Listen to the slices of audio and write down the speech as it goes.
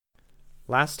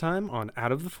Last time on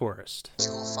Out of the Forest.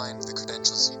 You will find the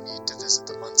credentials you need to visit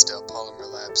the Munsdale Polymer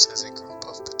Labs as a group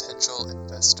of potential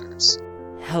investors.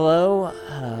 Hello,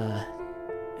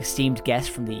 esteemed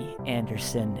guest from the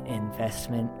Anderson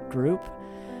Investment Group.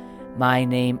 My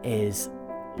name is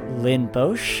Lynn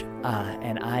Bosch,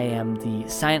 and I am the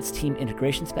Science Team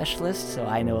Integration Specialist, so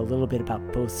I know a little bit about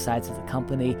both sides of the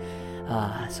company,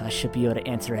 so I should be able to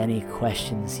answer any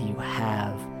questions you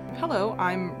have. Hello,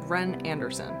 I'm Ren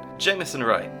Anderson. Jameson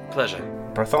Wright, pleasure.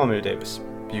 Bartholomew Davis.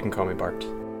 You can call me Bart.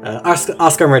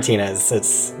 Oscar Martinez.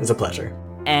 It's a pleasure.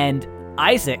 And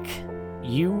Isaac,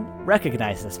 you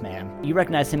recognize this man. You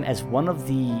recognize him as one of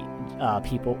the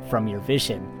people from your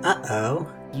vision.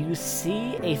 Uh-oh. You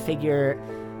see a figure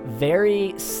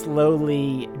very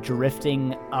slowly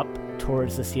drifting up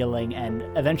towards the ceiling and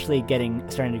eventually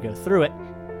starting to go through it.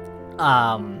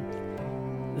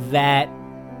 That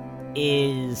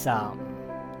is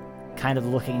kind of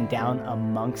looking down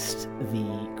amongst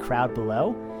the crowd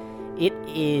below. It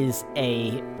is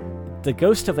the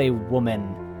ghost of a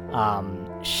woman.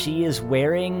 She is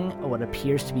wearing what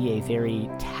appears to be a very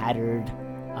tattered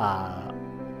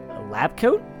lab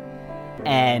coat,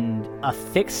 and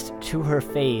affixed to her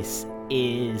face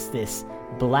is this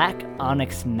black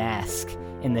onyx mask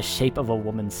in the shape of a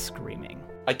woman screaming.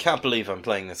 I can't believe I'm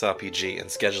playing this RPG and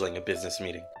scheduling a business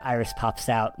meeting. Iris pops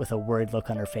out with a worried look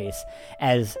on her face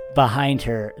as behind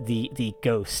her the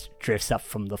ghost drifts up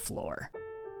from the floor.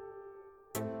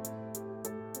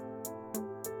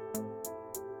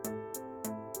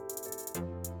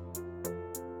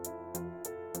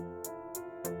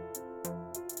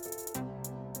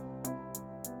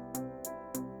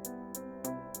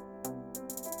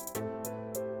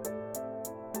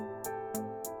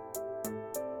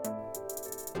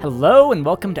 Hello and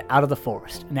welcome to Out of the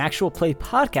Forest, an actual play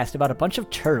podcast about a bunch of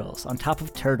turtles on top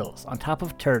of turtles, on top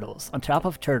of turtles, on top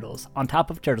of turtles, on top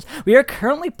of turtles. We are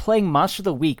currently playing Monster of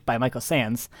the Week by Michael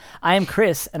Sands. I am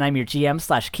Chris, and I'm your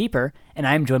GM/keeper, and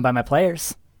I am joined by my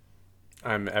players.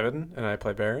 I'm Evan, and I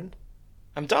play Baron.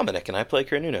 I'm Dominic, and I play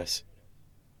Cornunos.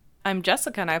 I'm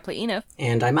Jessica, and I play Enif.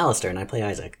 And I'm Alistair, and I play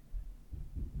Isaac.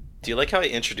 Do you like how I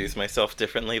introduced myself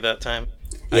differently that time?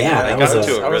 Yeah, I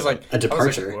that was a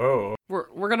departure. Whoa.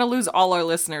 We're gonna lose all our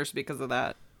listeners because of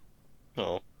that.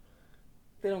 Oh.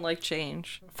 They don't like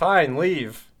change. Fine,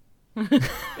 leave.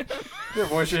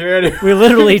 Don't want you here anyway. We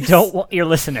literally don't want your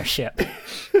listenership.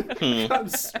 I'm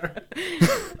sorry.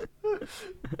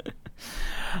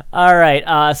 All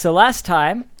right, so last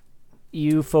time,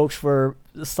 you folks were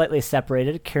slightly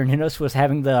separated. Cornunos was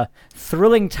having the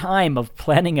thrilling time of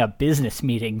planning a business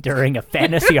meeting during a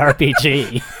fantasy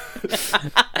RPG.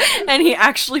 And he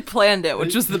actually planned it,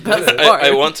 which was the best part.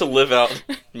 I want to live out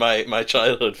my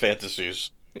childhood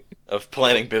fantasies of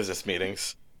planning business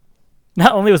meetings.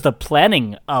 Not only was the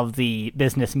planning of the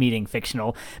business meeting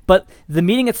fictional, but the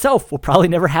meeting itself will probably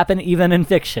never happen even in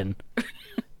fiction.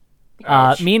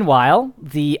 Meanwhile,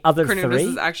 the other Cornelius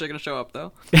three... is actually going to show up,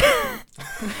 though.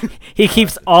 He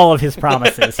keeps all of his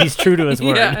promises. He's true to his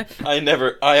word. Yeah.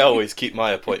 I always keep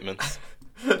my appointments.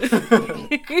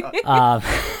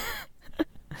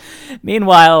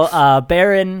 Meanwhile,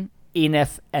 Baron,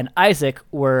 Enif, and Isaac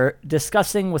were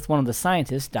discussing with one of the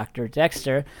scientists, Dr.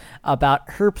 Dexter, about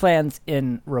her plans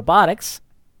in robotics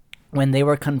when they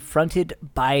were confronted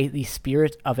by the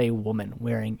spirit of a woman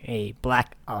wearing a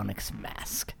black onyx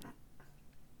mask.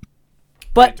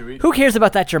 But who cares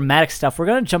about that dramatic stuff? We're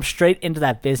going to jump straight into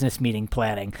that business meeting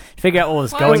planning. Figure out what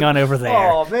was going on over there.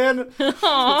 Oh, man. I have to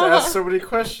ask so many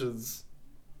questions.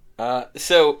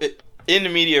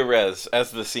 In media res,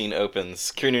 as the scene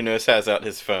opens, Cornunos has out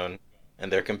his phone,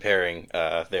 and they're comparing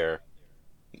their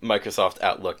Microsoft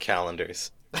Outlook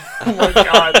calendars. Oh my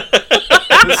god.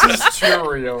 This is too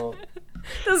real.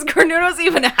 Does Cornunos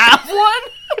even have one?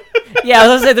 Yeah, I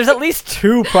was going to say, there's at least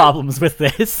two problems with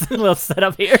this little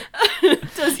setup here.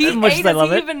 Does he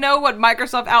even know what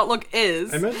Microsoft Outlook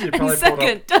is? I imagine he and probably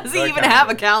second, pulled up does he the even have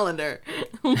a calendar?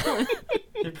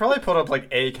 He probably pulled up like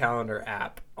a calendar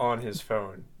app on his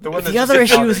phone. The one The other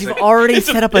issue is you've already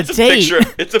set up a date.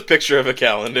 It's a picture of a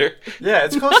calendar. Yeah,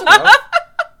 it's close enough.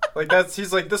 Like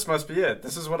he's like, this must be it.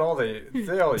 This is what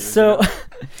they all use. So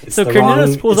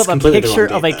Cornelius pulls up a picture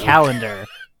of a calendar,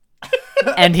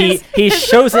 and he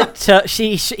shows it to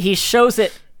he shows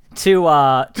it to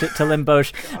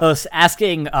Limbosh,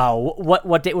 asking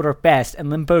what date would work best, and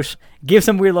Limbosh gives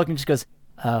him a weird look and just goes,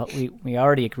 we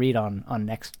already agreed on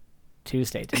next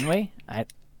Tuesday, didn't we? I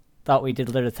thought we did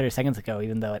literally 30 seconds ago,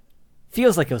 even though it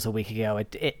feels like it was a week ago.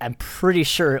 I'm pretty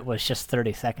sure it was just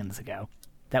 30 seconds ago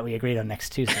that we agreed on next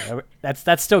Tuesday.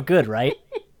 That's still good, right?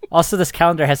 Also, this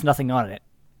calendar has nothing on it.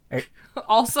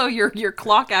 Also, your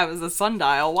clock app is a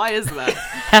sundial. Why is that?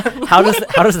 How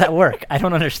does that work? I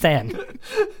don't understand.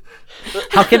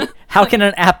 How can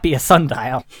an app be a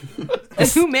sundial? And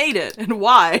who made it and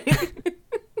why?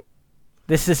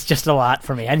 This is just a lot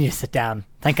for me. I need to sit down.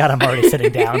 Thank God I'm already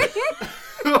sitting down.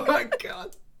 Oh my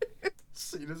god.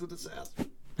 Scene is a disaster.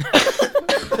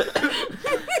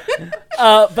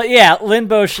 But yeah, Lynn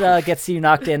Bosch gets you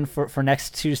knocked in for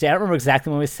next Tuesday. I don't remember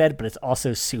exactly when we said, but it's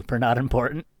also super not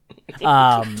important.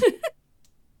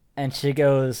 And she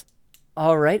goes,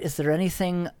 all right, is there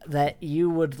anything that you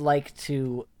would like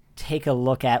to take a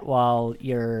look at while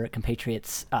your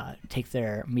compatriots take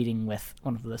their meeting with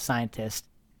one of the scientists?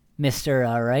 Mr.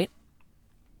 Wright?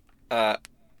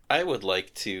 I would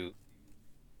like to...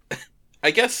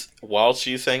 I guess while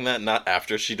she's saying that, not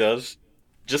after she does,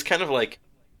 just kind of like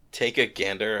take a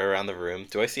gander around the room.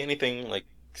 Do I see anything like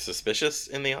suspicious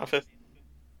in the office?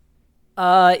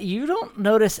 You don't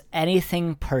notice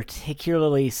anything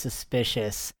particularly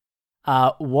suspicious.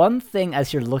 One thing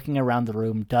as you're looking around the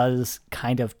room does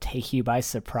kind of take you by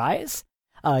surprise.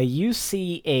 You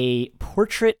see a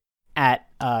portrait at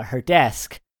her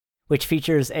desk, which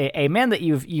features a man that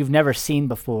you've never seen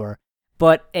before,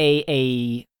 but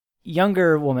a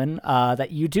younger woman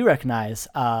that you do recognize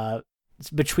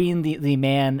between the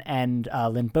man and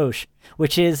Lynn Bosch,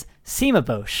 which is Seema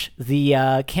Bosch,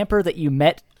 the camper that you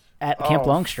met at Camp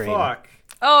Longstream. Fuck.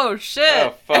 Oh shit!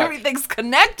 Oh, fuck. Everything's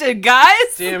connected,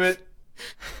 guys. Damn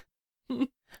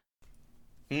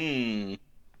it.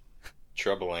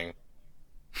 Troubling.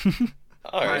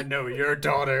 All I right. know your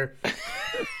daughter.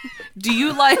 Do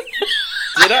you like?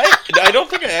 Did I? I don't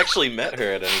think I actually met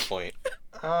her at any point.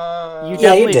 You Yeah,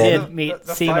 definitely you did. did meet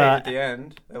the fight Seema. at the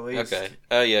end, at least. Okay.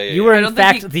 Oh yeah. You were I in don't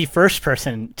think fact he- the first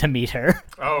person to meet her.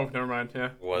 Oh, never mind. Yeah.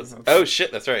 Was. Oh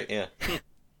shit. That's right. Yeah.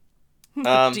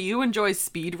 Do you enjoy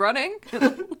speed running?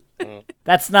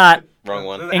 That's not. Wrong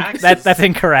one. The axes. That's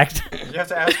incorrect. You have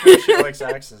to ask her if she likes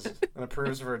axes and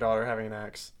approves of her daughter having an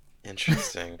axe.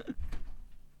 Interesting.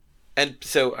 And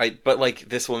so but like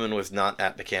this woman was not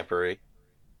at the campery.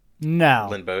 No.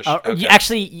 Lynn Bosch? Okay.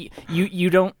 Actually, you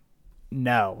don't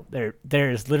know.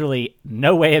 There's literally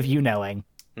no way of you knowing.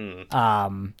 It's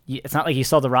not like you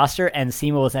saw the roster, and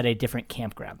Seema was at a different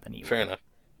campground than you. Fair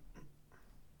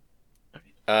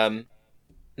enough.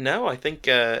 No, I think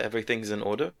everything's in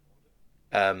order.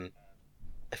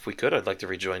 If we could, I'd like to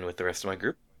rejoin with the rest of my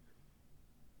group.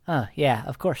 Yeah,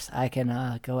 of course. I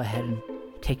can go ahead and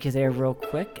take you there real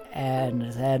quick,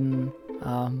 and then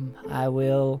I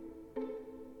will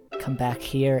come back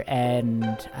here, and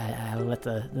I'll let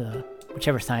the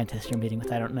whichever scientist you're meeting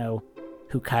with, I don't know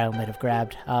who Kyle might have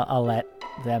grabbed, I'll let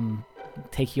them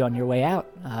take you on your way out,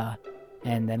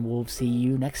 and then we'll see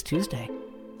you next Tuesday.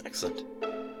 Excellent.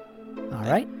 All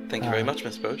right? Thank you very much,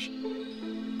 Miss Bosch.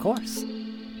 Of course.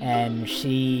 And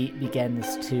she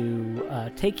begins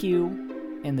to take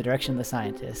you in the direction of the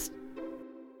scientist.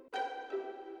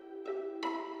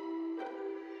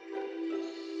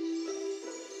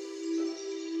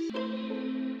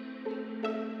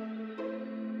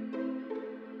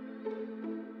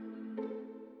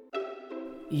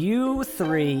 You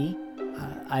three,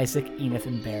 Isaac, Enif,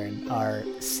 and Baron, are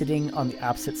sitting on the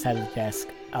opposite side of the desk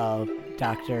of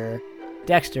Dr.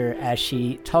 Dexter as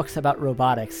she talks about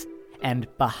robotics, and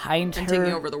behind And her...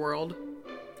 taking over the world.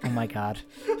 Oh my god.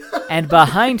 And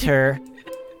behind her,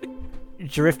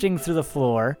 drifting through the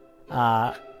floor,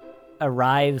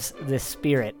 arrives this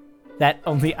spirit that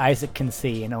only Isaac can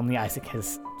see and only Isaac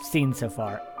has seen so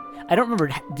far. I don't remember,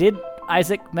 did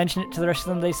Isaac mention it to the rest of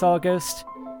them they saw a ghost?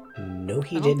 No,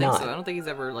 he I did don't think not. so. I don't think he's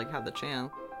ever had the chance.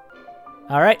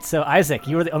 Alright, so Isaac,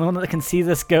 you are the only one that can see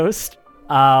this ghost.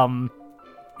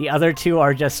 The other two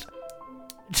are just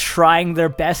trying their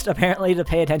best, apparently, to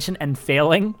pay attention and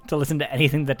failing to listen to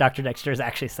anything that Dr. Dexter is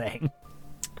actually saying.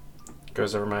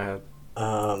 Goes over my head.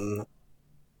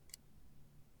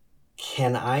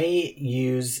 Can I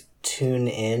use tune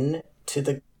in to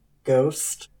the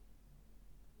ghost?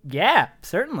 Yeah,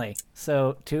 certainly.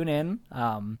 So tune in.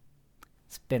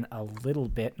 It's been a little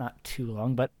bit, not too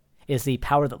long, but is the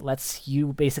power that lets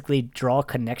you basically draw a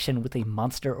connection with a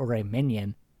monster or a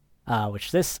minion,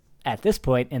 which at this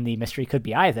point in the mystery could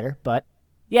be either, but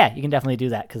yeah, you can definitely do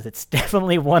that because it's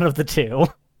definitely one of the two.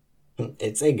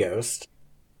 It's a ghost.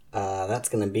 That's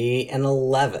going to be an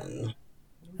 11.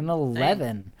 An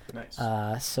 11.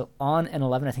 Nice. So on an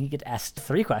 11, I think you get asked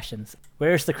 3 questions.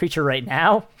 Where's the creature right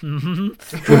now? Who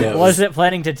knows? What is it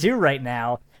planning to do right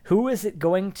now? Who is it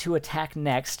going to attack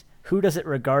next? Who does it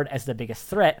regard as the biggest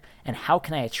threat? And how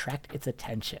can I attract its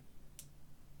attention?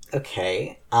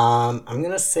 Okay. I'm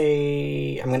going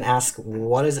to ask,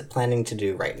 what is it planning to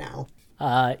do right now?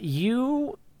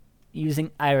 You,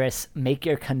 using Iris, make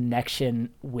your connection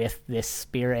with this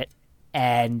spirit,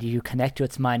 and you connect to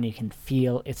its mind. You can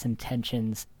feel its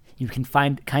intentions. You can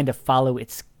kind of follow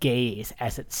its gaze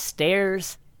as it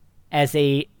stares as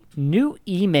a new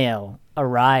email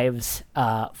arrives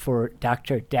for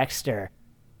Dr. Dexter,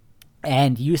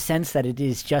 and you sense that it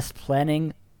is just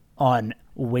planning on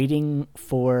waiting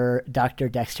for Dr.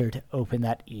 Dexter to open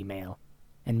that email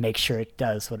and make sure it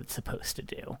does what it's supposed to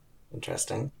do.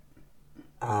 Interesting.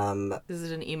 Is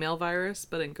it an email virus,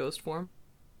 but in ghost form?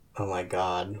 Oh my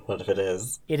god, what if it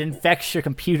is? It infects your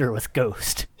computer with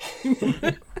ghost.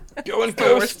 Going Worst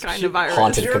ghost. kind of virus.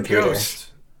 Haunted You're a computer.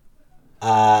 ghost.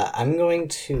 I'm going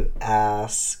to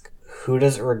ask, who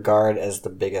does it regard as the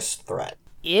biggest threat?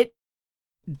 It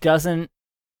doesn't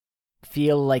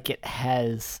feel like it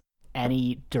has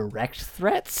any direct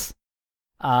threats.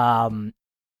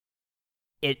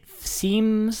 It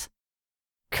seems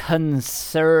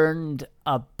concerned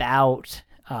about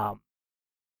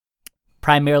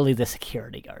primarily the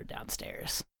security guard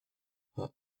downstairs.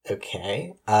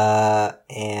 Okay.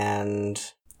 And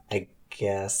I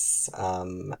guess,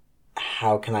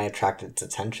 how can I attract its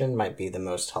attention might be the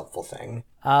most helpful thing.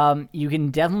 You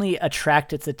can definitely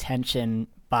attract its attention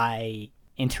by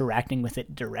interacting with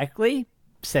it directly,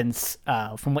 since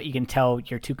from what you can tell,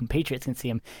 your two compatriots can see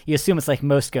him. You assume it's like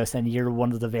most ghosts, and you're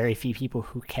one of the very few people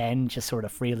who can just sort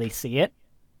of freely see it.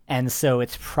 And so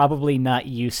it's probably not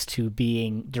used to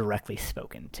being directly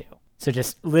spoken to. So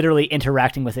just literally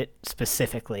interacting with it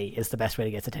specifically is the best way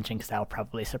to get its attention, because that will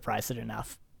probably surprise it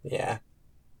enough. Yeah.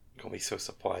 Gonna be so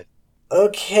supplied.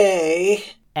 Okay.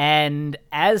 And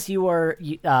as you are,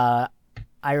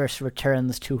 Iris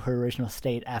returns to her original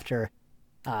state after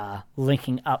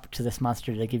linking up to this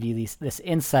monster to give you this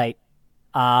insight.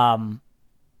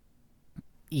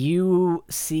 You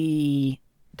see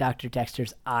Dr.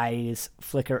 Dexter's eyes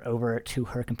flicker over to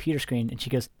her computer screen, and she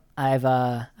goes, I've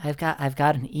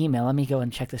got an email. Let me go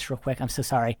and check this real quick. I'm so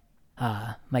sorry.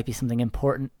 Might be something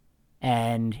important.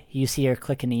 And you see her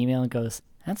click an email and goes,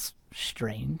 that's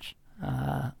strange.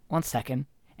 1 second.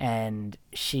 And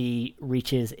she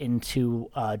reaches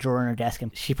into a drawer in her desk,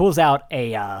 and she pulls out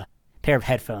a pair of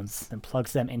headphones and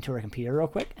plugs them into her computer real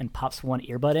quick and pops one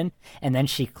earbud in, and then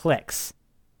she clicks.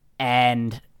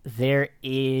 And there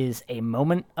is a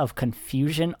moment of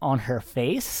confusion on her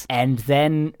face, and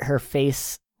then her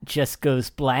face just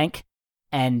goes blank,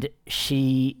 and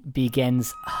she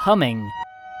begins humming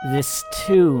this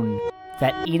tune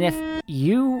that, Enif,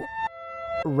 you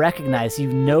recognize.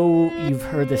 You know you've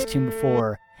heard this tune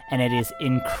before, and it is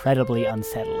incredibly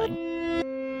unsettling.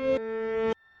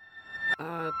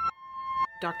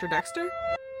 Dr. Dexter?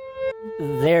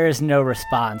 There's no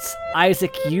response.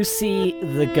 Isaac, you see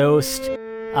the ghost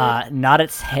nod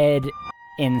its head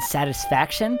in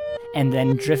satisfaction and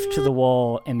then drift to the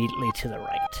wall immediately to the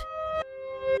right.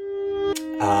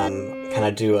 Can I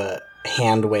do a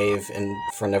hand wave in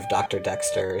front of Dr.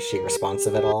 Dexter? Is she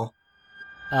responsive at all?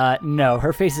 No,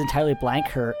 her face is entirely blank.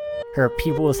 Her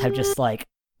pupils have just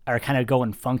are kind of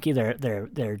going funky.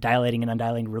 They're dilating and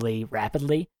undilating really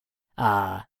rapidly.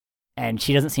 And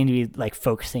she doesn't seem to be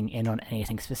focusing in on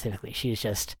anything specifically. She's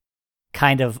just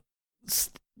kind of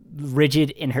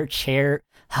rigid in her chair,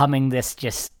 humming this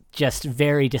just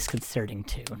very disconcerting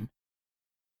tune.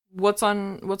 What's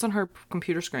on her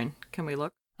computer screen? Can we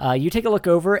look? You take a look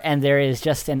over, and there is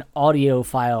just an audio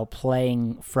file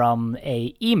playing from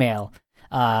a email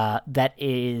that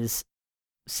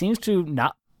seems to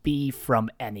not be from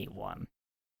anyone.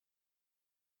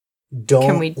 Don't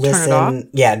Can we listen. turn it off?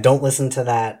 Yeah, don't listen to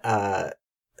that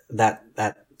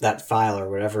file or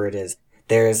whatever it is.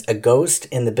 There's a ghost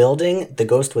in the building. The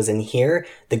ghost was in here.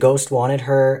 The ghost wanted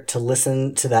her to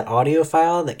listen to that audio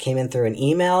file that came in through an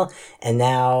email, and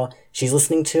now she's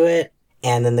listening to it,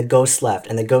 and then the ghost left,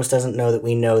 and the ghost doesn't know that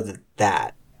we know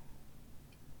that.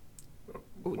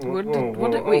 What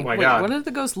did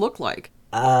the ghost look like?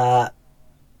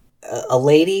 A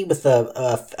lady with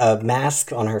a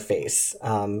mask on her face,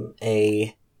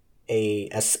 a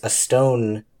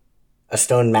stone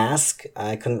mask.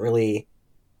 I couldn't really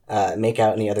make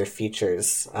out any other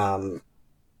features,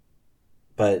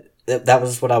 but that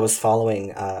was what I was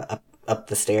following up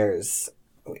the stairs.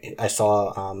 I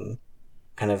saw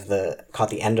caught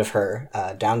the end of her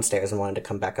downstairs and wanted to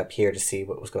come back up here to see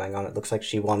what was going on. It looks like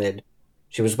she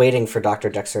was waiting for Dr.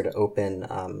 Dexter to open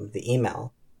the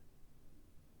email.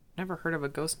 Never heard of a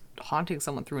ghost haunting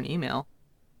someone through an email.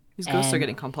 These ghosts are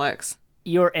getting complex.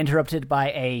 You're interrupted by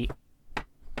a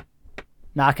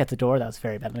knock at the door. That was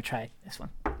very bad. I'm going to try this one.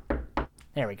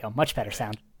 There we go. Much better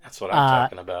sound. That's what I'm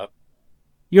talking about.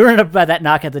 You're interrupted by that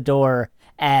knock at the door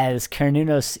as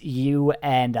Carnunos, you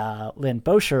and Lynn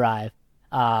Bosch arrive,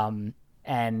 and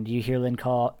you hear Lynn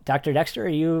call, Dr. Dexter, are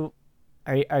you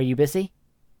busy?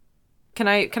 Can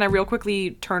I real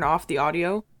quickly turn off the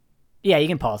audio? Yeah, you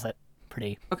can pause it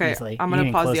pretty easily. I'm going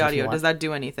to pause the audio. Does that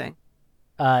do anything?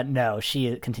 No,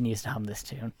 she continues to hum this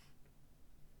tune.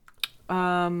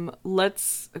 I'm going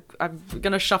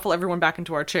to shuffle everyone back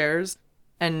into our chairs,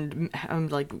 and I'm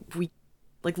like, we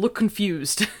look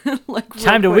confused.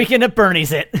 Time to weekend at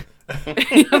Bernie's it.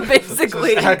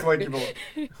 Basically. Just act like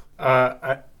you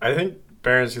I think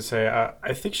Baron's gonna say,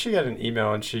 I think she got an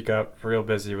email and she got real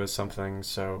busy with something,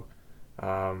 so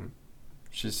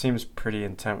she seems pretty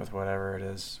intent with whatever it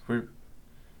is.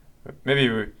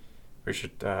 Maybe we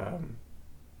should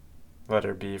let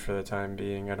her be for the time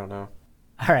being. I don't know.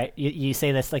 All right, you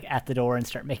say this like at the door and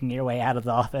start making your way out of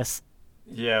the office.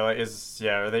 Yeah,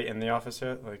 are they in the office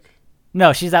yet?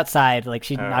 No, she's outside. Like,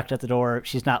 she knocked at the door.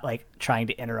 She's not, like, trying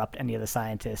to interrupt any of the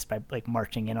scientists by, like,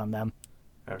 marching in on them.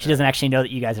 Okay. She doesn't actually know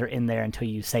that you guys are in there until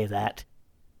you say that.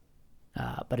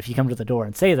 But if you come to the door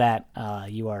and say that,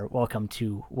 you are welcome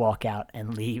to walk out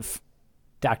and leave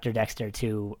Dr. Dexter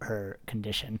to her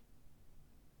condition.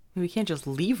 We can't just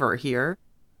leave her here.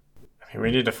 I mean,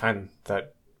 we need to find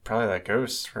probably that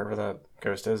ghost, wherever that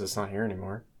ghost is. It's not here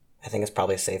anymore. I think it's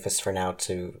probably safest for now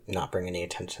to not bring any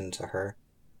attention to her.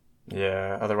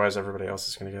 Yeah, otherwise everybody else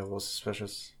is going to get a little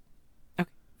suspicious. Okay,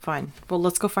 fine. Well,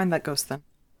 let's go find that ghost then.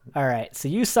 All right, so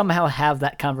you somehow have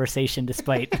that conversation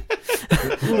despite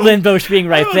Lynn Bosch being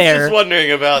right there. I was just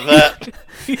wondering about that.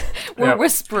 We're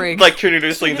whispering. Like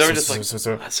Carnunos leans over, just like,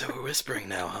 so we're whispering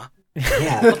now, huh?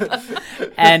 Yeah.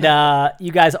 And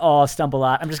you guys all stumble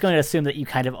out. I'm just going to assume that you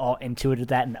kind of all intuited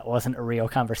that and it wasn't a real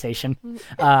conversation.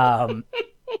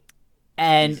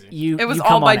 And it was you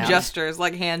all by out. Gestures,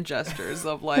 like hand gestures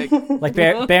of like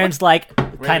Baron's like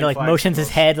kind of like motions his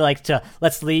close. head like to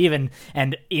let's leave, and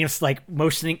Enos like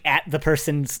motioning at the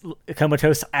person's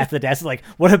comatose at the desk like,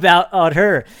 what about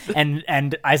her?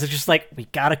 And Isaac's just like, we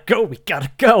gotta go. There's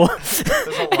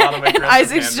a lot of and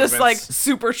Isaac's just like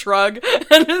super shrug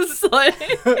and it's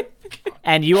like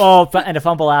and you all and to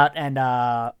fumble out, and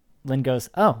Lynn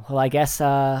goes, oh well, I guess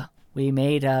we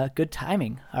made good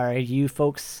timing. Are you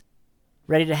folks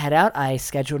ready to head out? I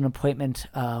scheduled an appointment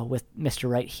with Mr.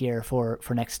 Wright here for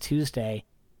next Tuesday.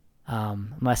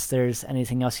 Unless there's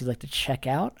anything else you'd like to check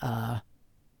out,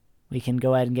 we can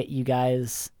go ahead and get you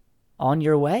guys on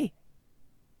your way.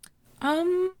 I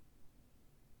don't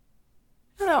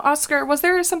know, Oscar, was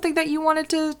there something that you wanted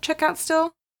to check out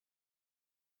still?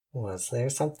 Was there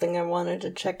something I wanted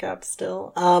to check out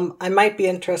still? I might be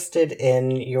interested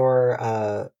in your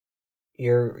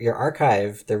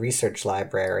archive, the research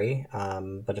library,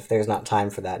 but if there's not time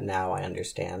for that now, I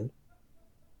understand.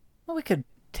 Well, we could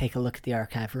take a look at the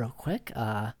archive real quick.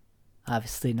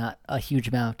 Obviously not a huge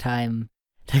amount of time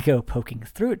to go poking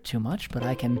through it too much, but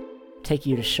I can take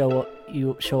you to show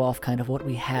off kind of what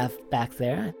we have back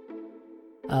there.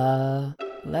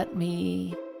 Let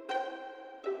me...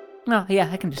 Oh, yeah,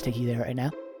 I can just take you there right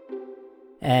now.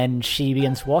 And she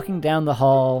begins walking down the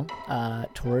hall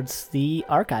towards the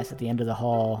archives at the end of the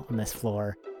hall on this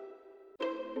floor.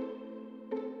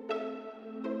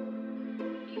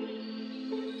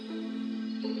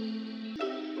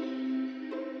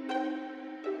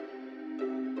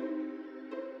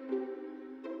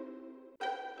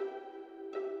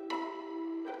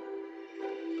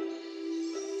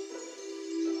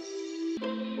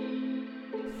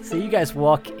 So you guys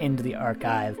walk into the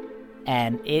archive,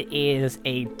 and it is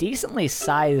a decently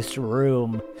sized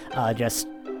room, just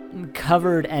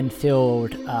covered and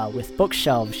filled with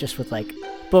bookshelves, just with like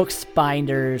books,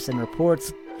 binders, and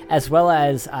reports, as well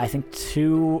as I think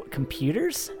 2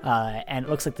 computers, and it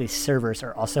looks like the servers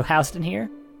are also housed in here.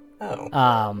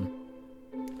 Oh.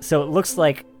 So it looks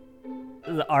like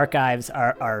the archives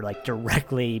are like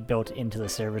directly built into the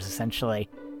servers essentially,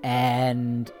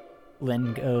 and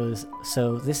Lynn goes,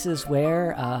 so this is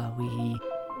where we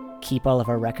keep all of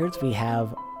our records. We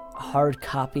have hard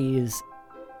copies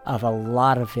of a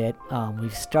lot of it.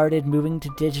 We've started moving to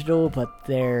digital, but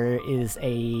there is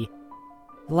a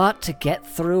lot to get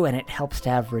through, and it helps to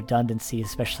have redundancy,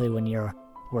 especially when you're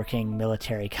working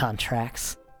military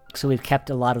contracts. So we've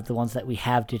kept a lot of the ones that we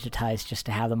have digitized just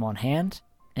to have them on hand,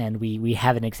 and we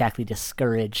haven't exactly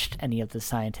discouraged any of the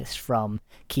scientists from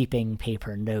keeping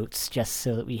paper notes just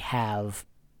so that we have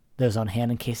those on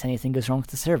hand in case anything goes wrong with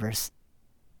the servers.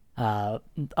 A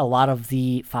lot of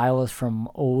the files from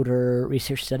older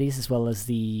research studies, as well as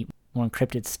the more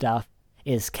encrypted stuff,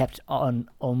 is kept on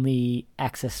only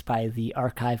accessed by the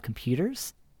archive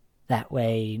computers. That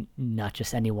way, not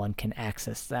just anyone can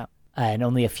access them. and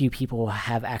only a few people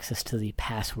have access to the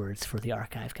passwords for the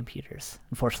archive computers.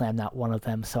 Unfortunately, I'm not one of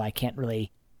them, so I can't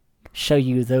really show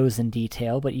you those in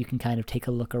detail, but you can kind of take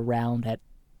a look around at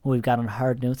what we've got on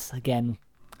hard notes. Again,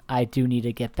 I do need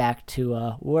to get back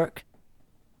to work,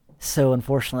 so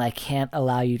unfortunately I can't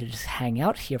allow you to just hang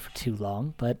out here for too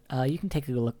long, but you can take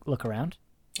a look around.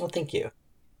 Well, thank you.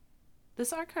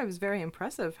 This archive is very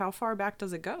impressive. How far back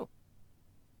does it go?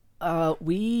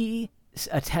 We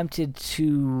attempted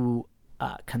to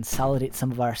consolidate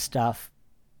some of our stuff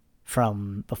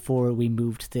from before we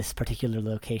moved to this particular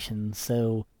location,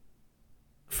 so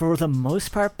for the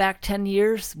most part back 10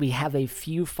 years, we have a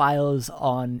few files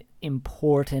on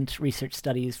important research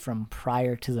studies from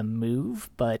prior to the move,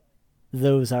 but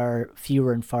those are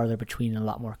fewer and farther between and a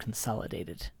lot more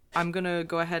consolidated. I'm gonna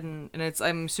go ahead and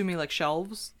I'm assuming like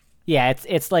shelves. Yeah,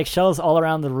 it's like shelves all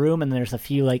around the room, and there's a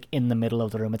few like in the middle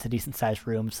of the room. It's a decent sized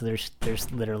room, so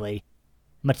there's literally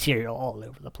material all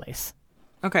over the place.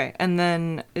 Okay, and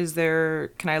then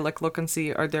can I like look and see,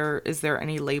 is there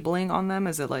any labeling on them?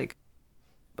 Is it like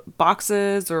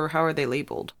boxes, or how are they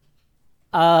labeled?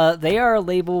 They are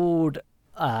labeled,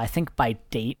 I think, by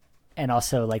date, and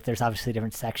also like there's obviously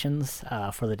different sections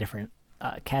for the different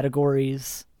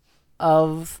categories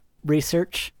of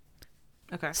research.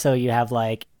 Okay. So you have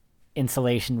like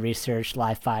insulation research,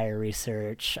 live fire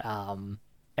research,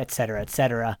 et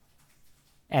cetera,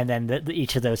 and then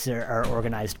each of those are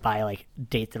organized by like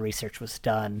date the research was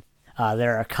done.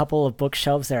 There are a couple of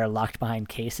bookshelves that are locked behind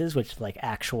cases, which like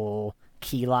actual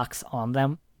key locks on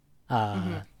them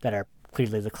that are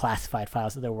clearly the classified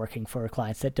files that they're working for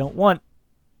clients that don't want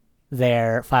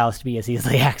their files to be as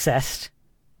easily accessed.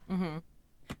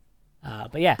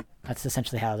 But yeah, that's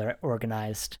essentially how they're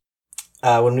organized.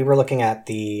 When we were looking at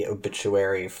the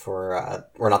obituary for,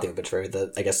 or not the obituary,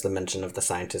 I guess the mention of the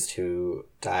scientist who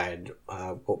died,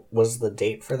 what was the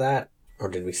date for that? Or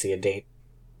did we see a date?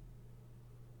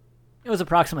 It was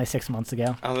approximately 6 months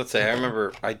ago. I was going to say, I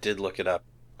remember I did look it up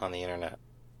on the internet,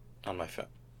 on my phone.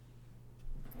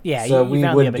 Yeah, so you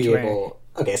found the obituary.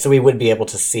 So we would be able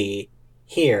to see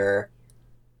here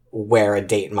where a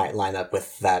date might line up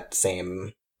with that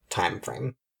same time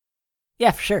frame.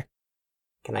 Yeah, for sure.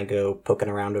 Can I go poking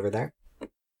around over there?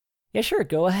 Yeah, sure.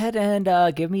 Go ahead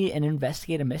and give me an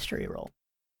investigate a mystery roll.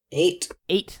 8.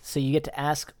 8. So you get to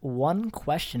ask one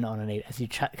question on an 8 as you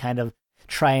kind of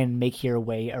try and make your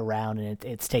way around, and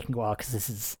it's taking a while because this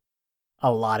is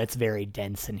a lot. It's very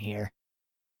dense in here.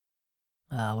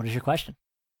 What is your question?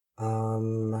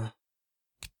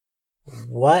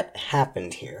 What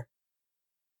happened here?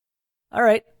 All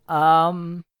right.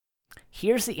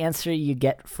 Here's the answer you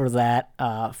get for that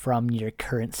from your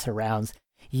current surrounds.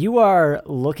 You are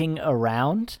looking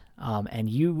around, and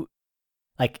you,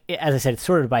 like, as I said, it's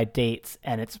sorted by dates,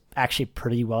 and it's actually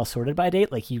pretty well sorted by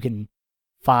date. Like, you can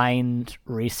find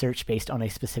research based on a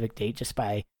specific date just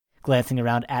by glancing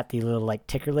around at the little, like,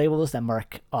 ticker labels that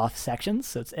mark off sections.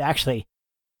 So it's actually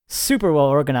super well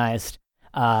organized,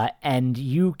 and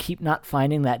you keep not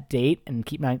finding that date, and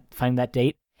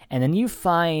then you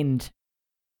find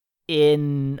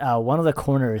in one of the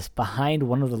corners behind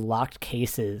one of the locked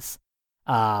cases,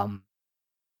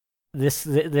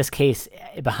 this case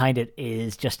behind it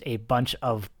is just a bunch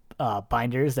of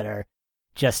binders that are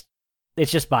just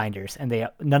binders, and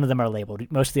none of them are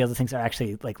labeled. Most of the other things are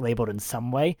actually like labeled in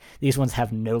some way. These ones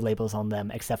have no labels on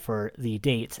them except for the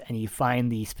dates, and you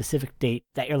find the specific date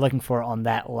that you're looking for on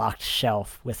that locked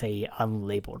shelf with a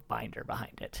unlabeled binder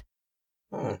behind it.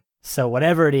 So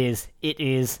whatever it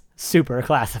is super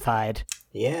classified.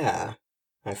 Yeah.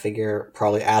 I figure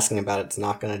probably asking about it's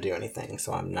not going to do anything,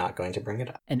 so I'm not going to bring it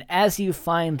up. And as you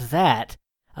find that,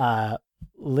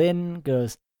 Lynn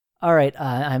goes, all right,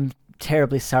 I'm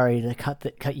terribly sorry to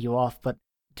cut you off, but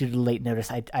due to late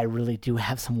notice, I really do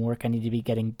have some work I need to be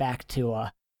getting back to,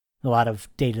 a lot of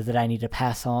data that I need to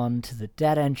pass on to the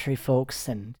data entry folks,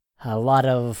 and a lot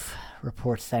of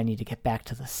reports that I need to get back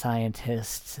to the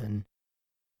scientists, and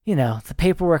the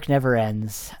paperwork never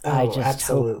ends. Oh,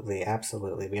 absolutely.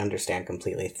 We understand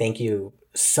completely. Thank you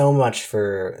so much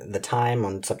for the time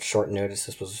on such short notice.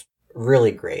 This was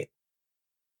really great.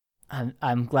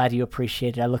 I'm glad you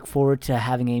appreciate it. I look forward to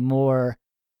having a more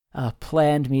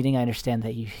planned meeting. I understand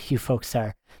that you folks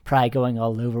are probably going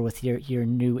all over with your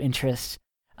new interests.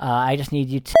 I just need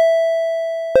you to...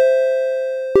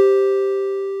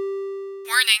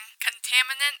 Warning,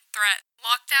 contaminant threat.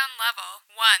 Lockdown level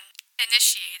 1.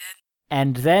 Initiated.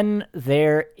 And then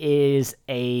there is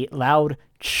a loud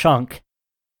chunk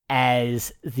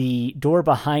as the door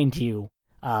behind you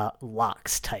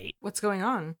locks tight. What's going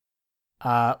on?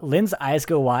 Lynn's eyes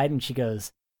go wide and she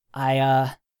goes,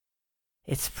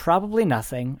 It's probably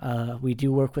nothing. We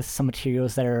do work with some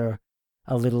materials that are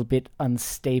a little bit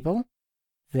unstable.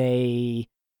 They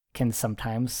can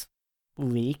sometimes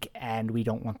leak, and we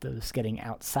don't want those getting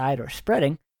outside or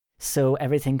spreading. So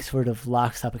everything sort of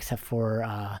locks up except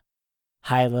for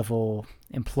high-level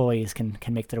employees can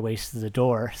make their ways through the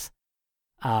doors.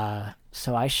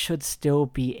 So I should still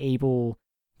be able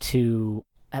to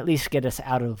at least get us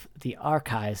out of the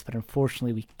archives, but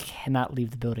unfortunately we cannot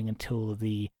leave the building until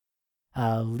the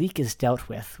leak is dealt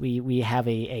with. We have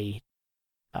a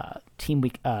team,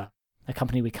 a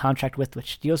company we contract with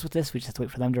which deals with this. We just have to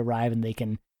wait for them to arrive and they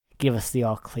can give us the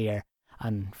all clear.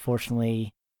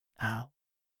 Unfortunately,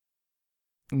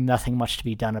 nothing much to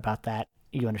be done about that.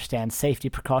 You understand safety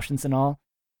precautions and all,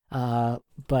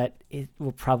 but it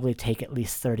will probably take at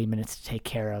least 30 minutes to take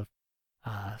care of.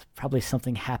 Probably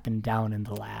something happened down in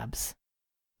the labs.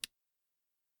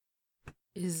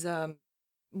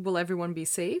 Will everyone be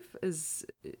safe? Is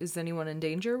anyone in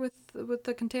danger with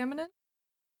the contaminant?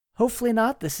 Hopefully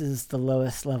not. This is the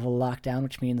lowest level lockdown,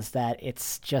 which means that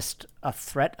it's just a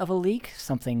threat of a leak,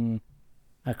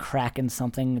 a crack in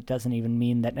something. It doesn't even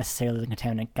mean that necessarily the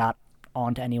contaminant got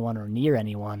onto anyone or near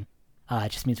anyone. It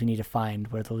just means we need to find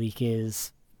where the leak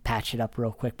is, patch it up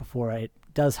real quick before it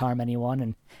does harm anyone,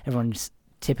 and everyone's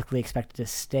typically expected to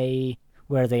stay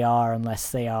where they are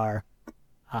unless they are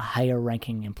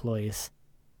higher-ranking employees.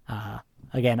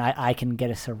 Again, I can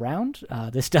get us around.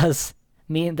 This does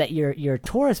mean that your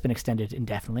tour has been extended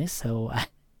indefinitely, so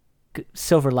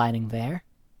silver lining there.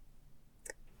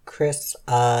 Chris,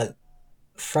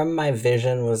 from my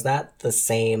vision, was that the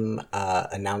same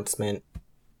announcement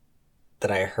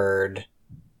that I heard?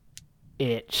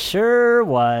 It sure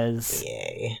was.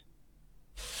 Yay.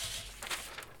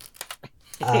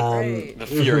 The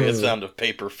furious sound of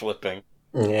paper flipping.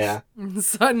 Yeah.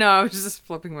 So, no, I was just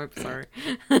flipping my... Sorry.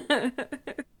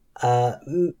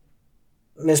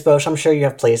 Ms. Bosch, I'm sure you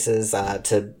have places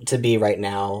to be right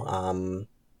now.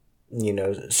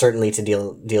 Certainly to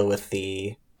deal with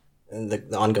the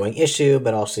ongoing issue,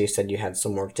 but also you said you had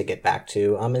some work to get back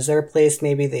to. Is there a place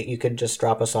maybe that you could just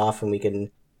drop us off and we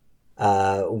can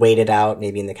wait it out,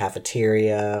 maybe in the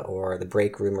cafeteria or the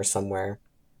break room or somewhere?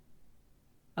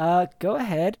 Go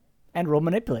ahead and roll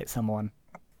manipulate someone.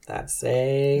 That's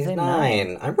a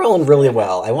 9. I'm rolling really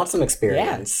well. I want some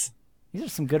experience. Yeah. These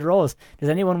are some good rolls. Does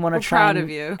anyone want to try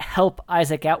and help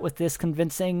Isaac out with this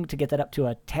convincing to get that up to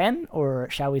a 10, or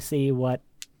shall we see what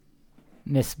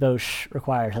Miss Bosch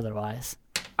requires otherwise?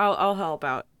 I'll help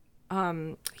out.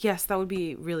 Yes, that would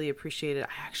be really appreciated.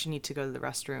 I actually need to go to the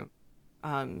restroom.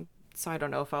 So I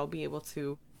don't know if I'll be able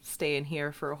to stay in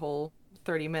here for a whole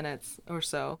 30 minutes or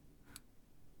so.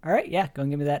 All right, yeah, go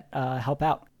and give me that help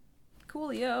out.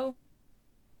 Coolio.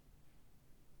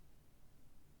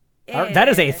 That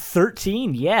is a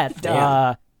 13 yet.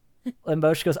 Yeah.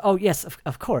 Limbosh goes, oh, yes,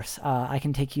 of course. I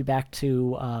can take you back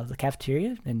to the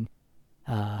cafeteria, and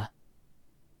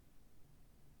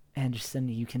just then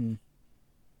you can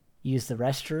use the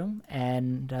restroom,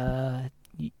 and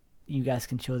you guys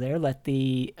can chill there.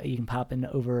 You can pop in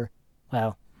over,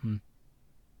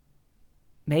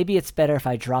 maybe it's better if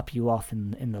I drop you off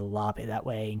in the lobby. That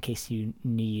way, in case you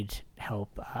need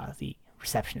help, the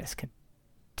receptionist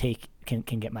can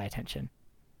get my attention.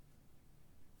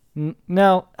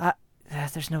 No,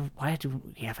 there's no... Why do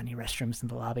we have any restrooms in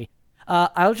the lobby?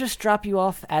 I'll just drop you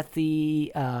off at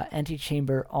the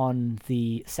antechamber on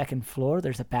the second floor.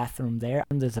 There's a bathroom there.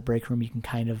 And there's a break room you can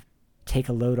kind of take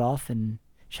a load off and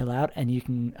chill out. And you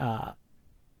can...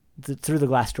 through the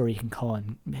glass door, you can call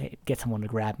and get someone to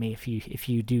grab me if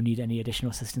you do need any additional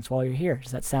assistance while you're here.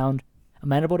 Does that sound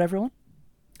amenable to everyone?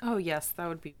 Oh, yes, that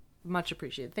would be much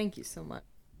appreciated. Thank you so much.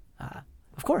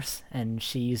 Of course. And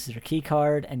she uses her key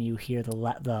card, and you hear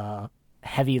the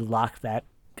heavy lock that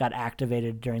got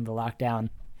activated during the lockdown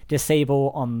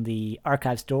disable on the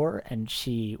archives door, and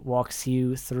she walks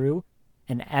you through.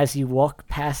 And as you walk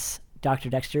past Dr.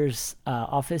 Dexter's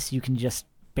office, you can just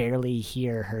barely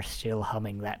hear her still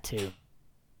humming that tune.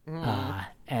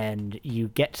 And you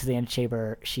get to the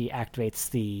antechamber. She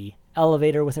activates the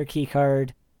elevator with her key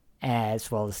card, as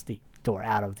well as the door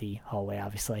out of the hallway,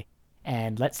 obviously,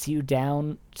 and lets you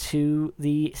down to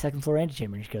the second floor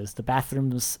antechamber. She goes, the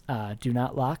bathrooms do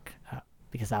not lock,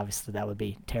 because obviously that would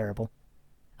be terrible.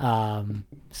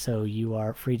 So you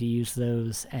are free to use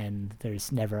those, and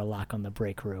there's never a lock on the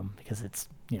break room, because it's,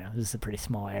 this is a pretty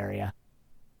small area.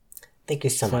 Thank you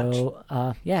so much.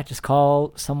 So, just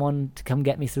call someone to come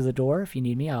get me through the door if you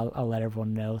need me. I'll let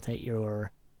everyone know that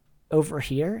you're over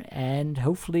here, and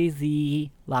hopefully the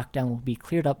lockdown will be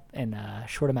cleared up in a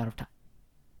short amount of time.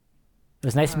 It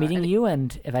was nice meeting you,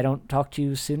 and if I don't talk to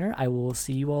you sooner, I will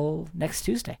see you all next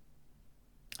Tuesday.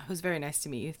 It was very nice to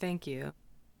meet you. Thank you.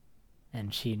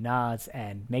 And she nods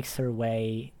and makes her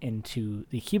way into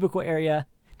the cubicle area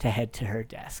to head to her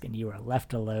desk, and you are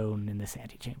left alone in this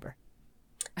antechamber.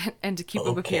 And to keep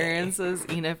up appearances,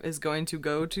 Enif is going to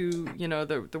go to,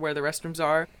 the where the restrooms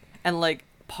are, and like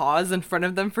pause in front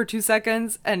of them for 2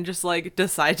 seconds and just like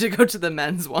decide to go to the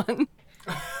men's one.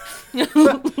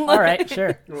 All right,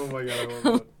 sure. Oh my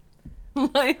god, I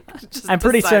love Just I'm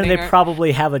pretty certain they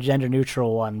probably have a gender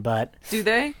neutral one, but do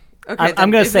they? Okay,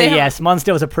 I'm going to say yes.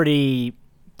 Munsdale is a pretty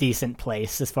decent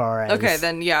place as far as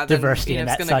diversity and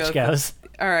that such goes.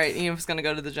 All right, Enif's going to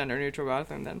go to the gender neutral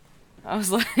bathroom then. I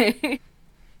was like...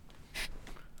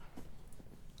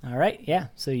 All right, yeah.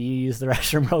 So you use the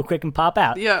restroom real quick and pop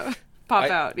out. Yeah,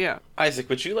 out, yeah. Isaac,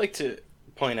 would you like to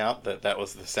point out that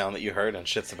was the sound that you heard and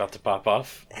shit's about to pop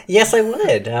off? Yes, I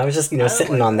would. I was just,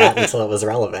 sitting on that until it was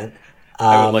relevant.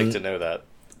 I would like to know that.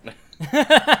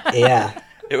 Yeah.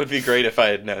 It would be great if I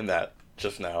had known that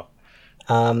just now.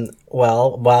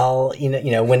 Well, when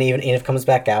Enif comes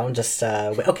back out and just,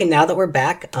 okay, now that we're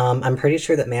back, I'm pretty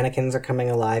sure that mannequins are coming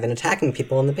alive and attacking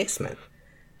people in the basement.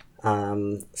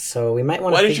 So we might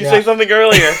want to Why didn't you say something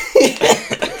earlier?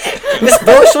 Miss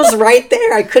Bosch was right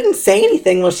there. I couldn't say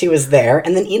anything while she was there,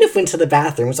 and then Enif went to the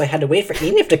bathroom, so I had to wait for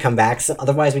Enif to come back, so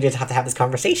otherwise we'd just have to have this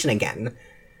conversation again.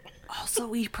 Also,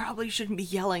 we probably shouldn't be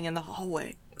yelling in the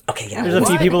hallway. Okay, yeah. There's a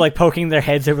few people like poking their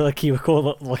heads over the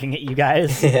cubicle looking at you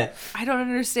guys. I don't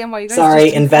understand why you guys Sorry,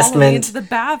 just investment into the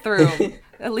bathroom.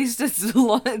 At least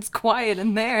it's quiet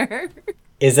in there.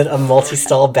 Is it a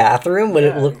multi-stall bathroom? Would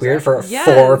it look weird for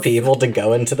 4 people to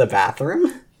go into the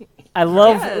bathroom? I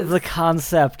love the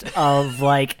concept of,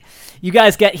 like, you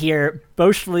guys get here,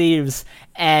 Bosch leaves,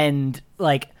 and,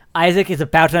 like, Isaac is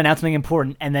about to announce something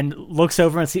important, and then looks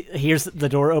over and hears the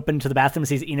door open to the bathroom and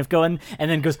sees Enif going,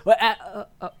 and then goes,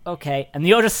 okay. And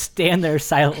you all just stand there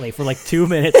silently for, like, 2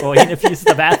 minutes while Enif uses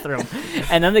the bathroom.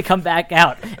 And then they come back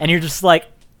out, and you're just like,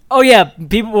 oh yeah,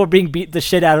 people are being beat the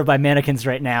shit out of by mannequins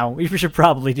right now. We should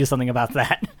probably do something about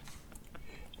that.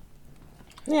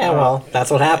 Yeah, well,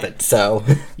 that's what happened, so...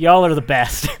 Y'all are the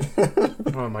best.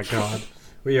 Oh my god.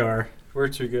 We are. We're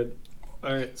too good.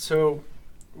 Alright, so...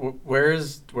 Where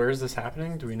is this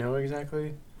happening? Do we know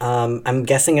exactly? I'm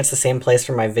guessing it's the same place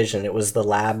for my vision. It was the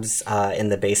labs in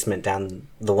the basement down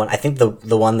the one... I think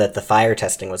the one that the fire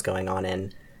testing was going on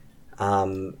in.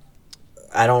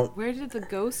 I don't... Where did the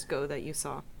ghost go that you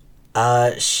saw?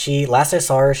 Last I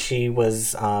saw her, she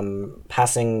was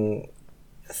passing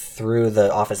through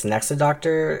the office next to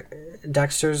Dr.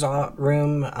 Dexter's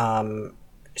room.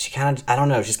 She kind of, I don't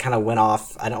know, she's kind of went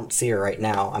off. I don't see her right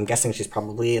now. I'm guessing she's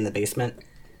probably in the basement.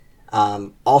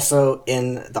 Also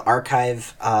in the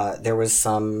archive, there was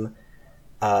some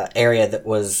area that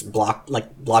was blocked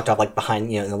off, like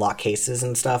behind, in the lock cases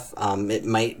and stuff. It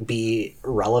might be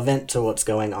relevant to what's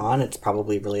going on. It's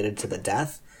probably related to the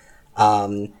death.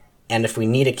 And if we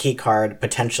need a key card,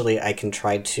 potentially I can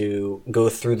try to go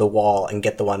through the wall and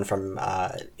get the one from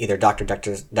either Dr.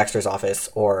 Dexter's office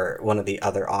or one of the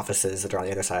other offices that are on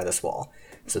the other side of this wall.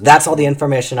 So that's all the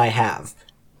information I have.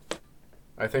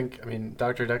 I mean,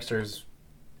 Dr. Dexter's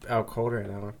out cold right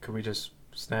now. Could we just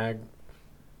snag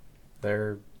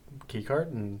their key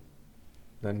card and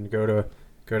then go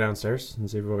downstairs and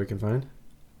see what we can find?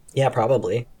 Yeah,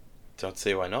 probably. Don't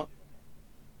see why not.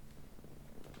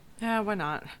 Yeah, why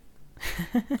not?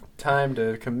 Time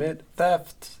to commit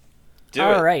theft.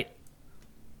 All right.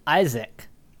 Isaac,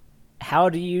 how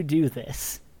do you do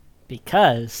this?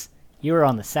 Because you are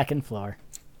on the 2nd floor.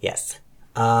 Yes.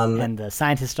 And the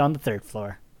scientists are on the 3rd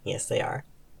floor. Yes, they are.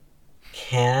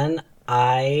 Can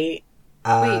I...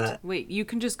 Wait, you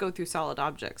can just go through solid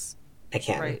objects. I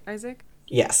can. Right, Isaac?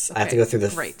 Yes, okay. I have to go through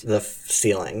the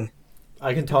ceiling.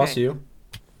 I can toss you.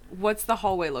 What's the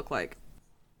hallway look like?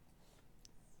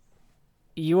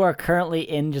 You are currently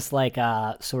in just like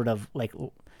a sort of like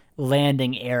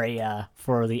landing area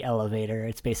for the elevator.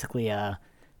 It's basically a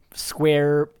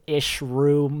square-ish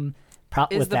room.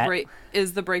 Is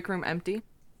the break room empty?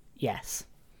 Yes.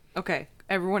 Okay,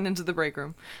 everyone into the break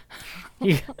room.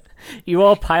 You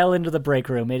all pile into the break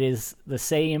room. It is the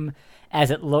same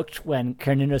as it looked when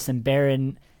Cernunnos and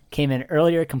Baron came in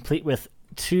earlier, complete with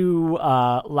 2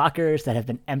 lockers that have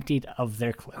been emptied of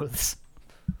their clothes.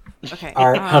 Okay.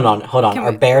 Hold on.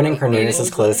 Are Baron and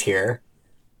Cernunnos' clothes here?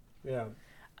 Yeah.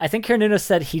 I think Cernunnos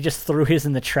said he just threw his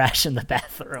in the trash in the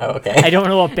bathroom. Oh, okay. I don't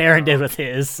know what Baron did with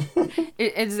his.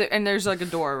 And there's like a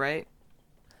door, right?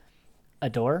 A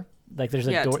door? Like there's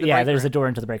a door. Yeah, there's a door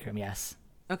into the break room. Yes.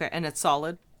 Okay, and it's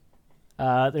solid.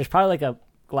 There's probably like a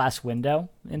glass window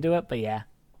into it, but yeah.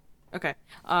 Okay.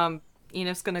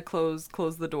 Enif's gonna close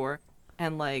the door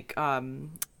and like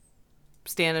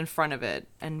stand in front of it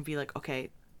and be like, okay,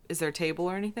 is there a table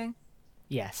or anything?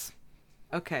 Yes.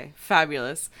 Okay,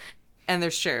 fabulous. And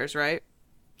there's chairs, right?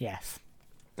 Yes.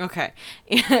 Okay.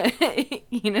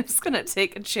 Enif's gonna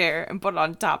take a chair and put it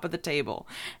on top of the table.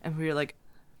 And we're like,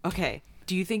 okay,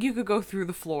 do you think you could go through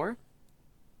the floor?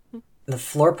 The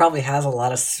floor probably has a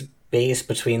lot of space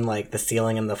between like the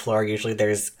ceiling and the floor. Usually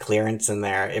there's clearance in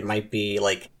there. It might be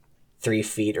like 3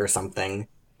 feet or something.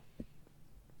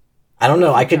 I don't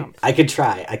know. I could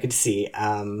try. I could see.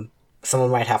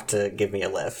 Someone might have to give me a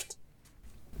lift.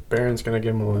 Baron's gonna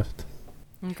give him a lift.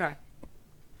 Okay.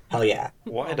 Hell yeah.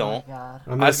 Why don't?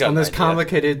 On I've this, got on an this idea.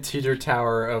 complicated teeter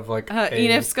tower of like.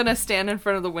 Enif's gonna stand in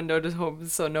front of the window to hope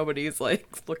so nobody's like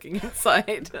looking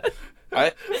inside.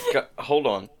 Hold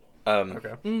on.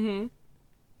 Okay.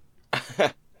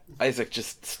 Isaac,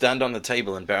 just stand on the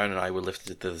table and Baron and I will lift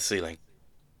it to the ceiling.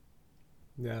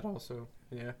 That also,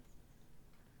 yeah.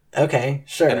 Okay,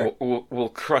 sure. And we'll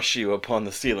crush you upon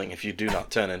the ceiling if you do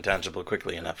not turn intangible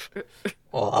quickly enough.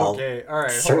 Well, I'll Okay, all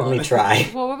right. certainly hold on.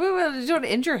 try. Well, wait, don't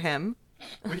injure him.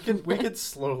 We could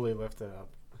slowly lift it up.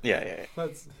 Yeah.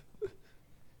 Let's.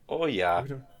 Oh, yeah.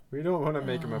 We don't want to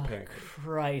make him a pancake.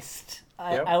 Christ.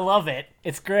 Yep. I love it.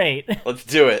 It's great. Let's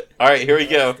do it. All right, here we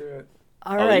go. Let's do it.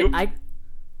 All right. you?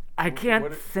 I can't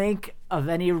what- think of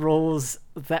any roles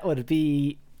that would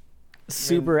be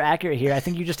super accurate here. I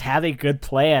think you just have a good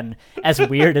plan, as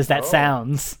weird as that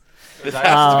sounds. This Is has to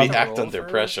that be a act roll under for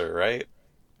it? pressure, right?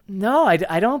 No,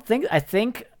 I don't think. I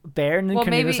think Baron and Well,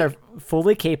 Cornelius maybe- are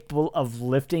fully capable of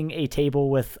lifting a table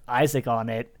with Isaac on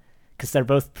it, because they're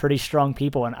both pretty strong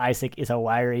people, and Isaac is a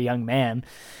wiry young man.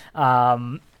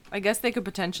 I guess they could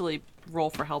potentially roll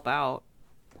for help out.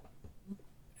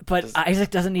 But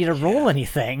Isaac doesn't need to roll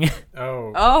anything.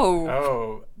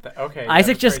 Oh. Okay.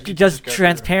 Isaac that's just great. You does go through it.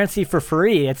 transparency for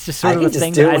free. It's just I sort of can a just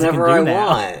thing do that Isaac can whenever do I now.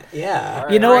 want.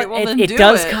 Yeah. You know Alright, what? well, then it do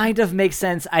does it. kind of make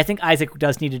sense. I think Isaac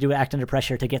does need to do act under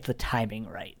pressure to get the timing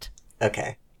right.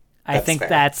 Okay. I That's think fair.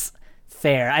 that's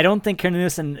fair. I don't think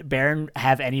Cornelius and Baron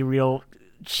have any real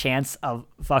chance of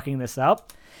fucking this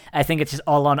up. I think it's just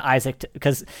all on Isaac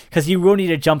because you will need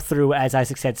to jump through, as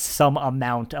Isaac said, some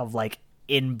amount of like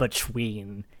in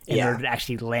between in order to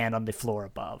actually land on the floor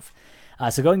above.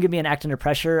 So go and give me an act under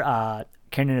pressure.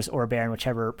 Cornelius or Baron,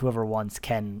 whoever wants,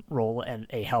 can roll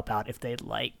a help out if they'd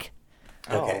like.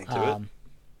 Okay. Do it.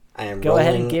 I am Go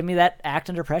ahead and give me that act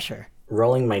under pressure.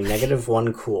 rolling my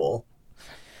 -1 cool.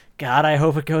 God, I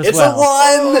hope it goes It's well.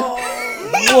 a 1!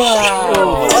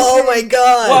 Whoa! Oh my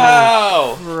god!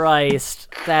 Wow! Christ,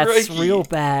 that's Crikey. real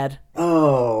bad.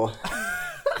 Oh.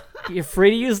 You're free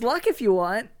to use luck if you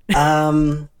want.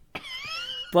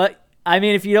 But, I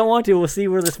mean, if you don't want to, we'll see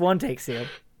where this one takes you.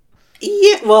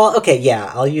 Yeah, well, okay,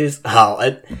 yeah, I'll use... Wow.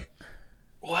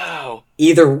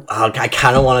 I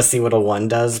kind of want to see what a 1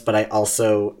 does, but I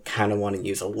also kind of want to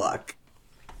use a luck.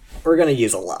 We're gonna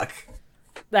use a luck.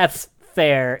 That's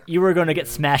fair. You were going to get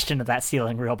smashed into that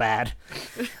ceiling real bad.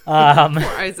 Poor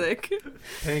Isaac.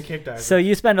 Pancake diver. So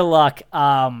you spend a luck.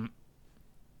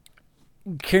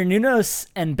 Cernunnos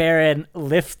and Baron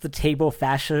lift the table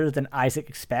faster than Isaac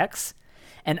expects,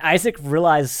 and Isaac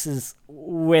realizes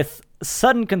with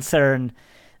sudden concern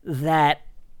that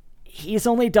he's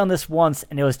only done this once,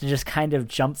 and it was to just kind of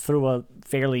jump through a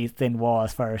fairly thin wall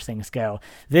as far as things go.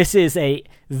 This is a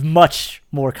much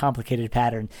more complicated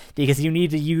pattern because you need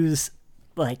to use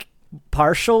like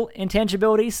partial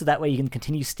intangibility so that way you can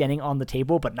continue standing on the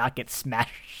table but not get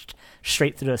smashed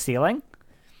straight through the ceiling.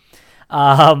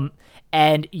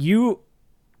 And you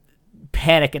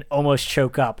panic and almost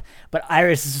choke up, but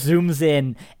Iris zooms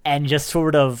in and just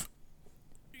sort of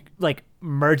like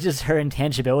merges her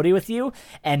intangibility with you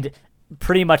and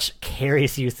pretty much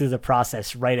carries you through the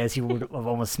process right as you would have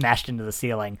almost smashed into the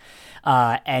ceiling.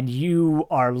 And you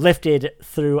are lifted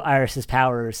through Iris's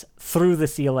powers through the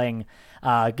ceiling,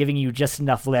 giving you just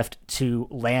enough lift to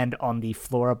land on the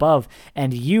floor above.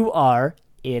 And you are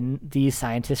in the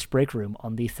scientist break room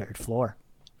on the 3rd floor.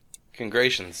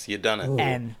 Congratulations, you done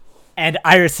it. And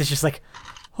Iris is just like,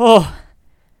 oh,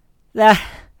 that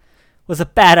was a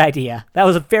bad idea. That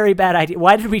was a very bad idea.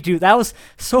 Why did we do that? Was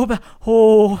so bad.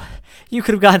 Oh, you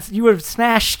would have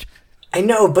smashed. I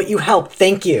know, but you helped.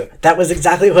 Thank you. That was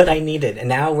exactly what I needed. And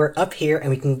now we're up here and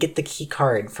we can get the key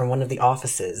card from one of the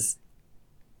offices.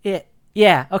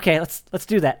 Yeah. Okay, let's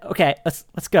do that. Okay,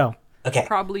 let's go. Okay.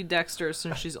 Probably Dexter,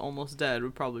 since she's almost dead,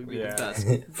 would probably be Yeah. the best.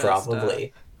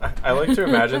 Probably. I like to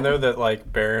imagine though that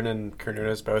like Baron and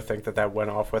Cernunnos both think that went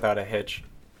off without a hitch.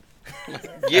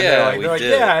 Yeah, they're like,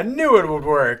 did. yeah, I knew it would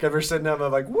work. And we're sitting down there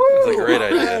like, woo! It's a great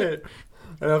idea. alright."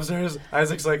 And upstairs,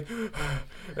 Isaac's like,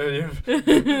 and you,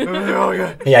 oh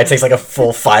god. Yeah, it takes like a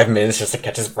full 5 minutes just to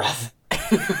catch his breath.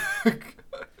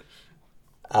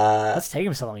 Let's take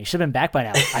him so long. You should have been back by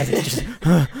now. Isaac's just.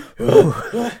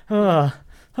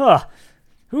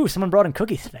 Ooh, someone brought in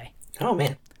cookies today. Oh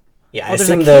man. Yeah, I There's a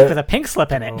assume cake with a pink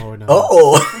slip in it. Oh no.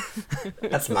 Oh,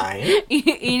 that's mine.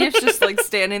 Enid's just like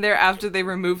standing there after they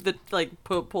remove the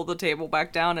pull the table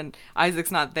back down, and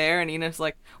Isaac's not there, and Enid's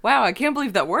like, "Wow, I can't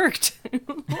believe that worked."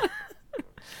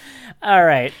 All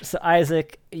right, so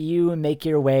Isaac, you make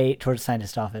your way towards the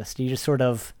scientist office. Do you just sort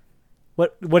of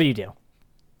what do you do?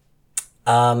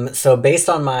 So based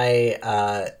on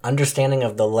my understanding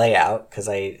of the layout, because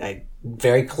I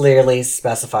very clearly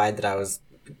specified that I was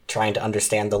trying to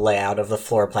understand the layout of the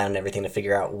floor plan and everything to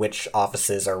figure out which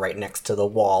offices are right next to the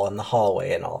wall and the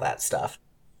hallway and all that stuff.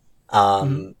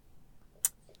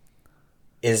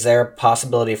 Is there a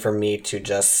possibility for me to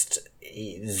just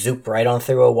zoop right on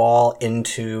through a wall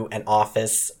into an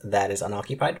office that is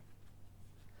unoccupied?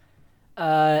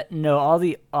 No, all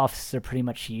the offices are pretty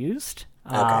much used.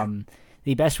 Okay.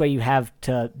 The best way you have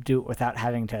to do it without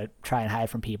having to try and hide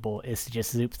from people is to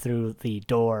just zoop through the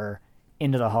door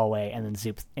into the hallway and then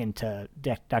zoop into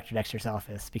Dr. Dexter's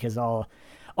office, because all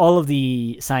of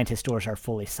the scientist doors are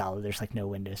fully solid. There's like no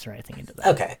windows or anything into that.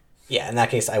 Okay. Yeah, in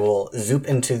that case, I will zoop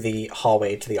into the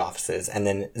hallway to the offices and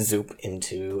then zoop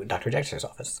into Dr. Dexter's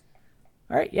office.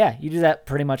 All right, yeah, you do that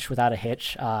pretty much without a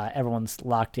hitch. Everyone's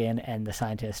locked in, and the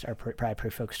scientists are probably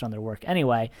pretty focused on their work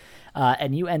anyway.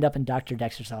 And you end up in Dr.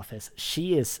 Dexter's office.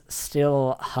 She is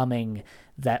still humming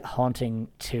that haunting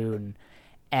tune,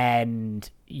 and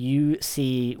you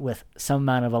see with some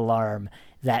amount of alarm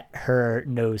that her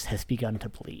nose has begun to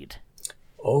bleed.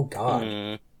 Oh,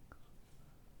 God.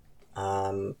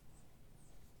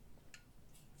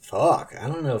 Fuck. I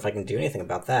don't know if I can do anything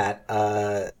about that.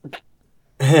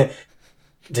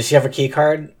 Does she have a key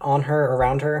card on her,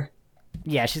 around her?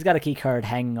 Yeah, she's got a key card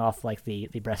hanging off like the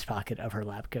breast pocket of her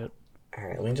lab coat. All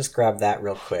right, let me just grab that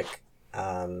real quick.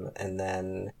 And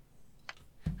then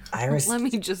Iris. Let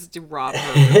me just rob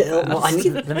her. Well, I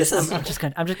need this.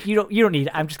 You don't need.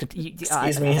 I'm just gonna.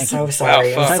 Excuse me. So Wow,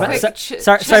 sorry. fuck.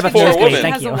 Sorry about Poor the woman.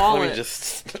 Thank Has you. a Let wallet. me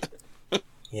just.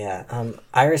 Yeah.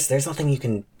 Iris, there's nothing you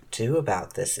can do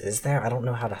about this, is there? I don't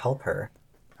know how to help her.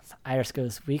 Iris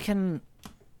goes, we can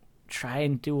try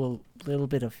and do a little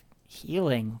bit of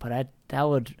healing, but that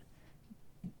would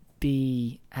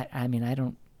be. I mean, I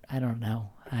don't know.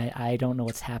 I don't know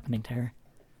what's happening to her.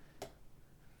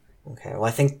 Okay. Well,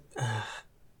 I think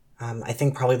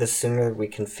probably the sooner we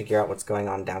can figure out what's going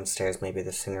on downstairs, maybe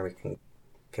the sooner we can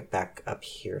get back up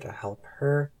here to help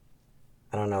her.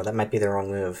 I don't know. That might be the wrong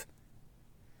move.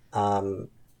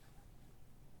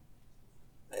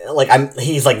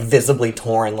 He's like visibly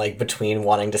torn, like between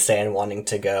wanting to stay and wanting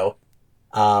to go.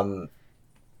 I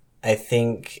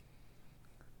think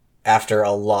after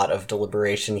a lot of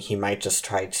deliberation, he might just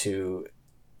try to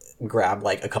grab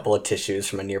like a couple of tissues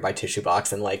from a nearby tissue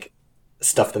box and like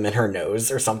stuff them in her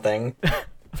nose or something.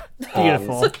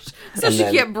 Beautiful. So she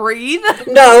can't breathe?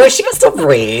 No, she can still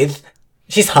breathe.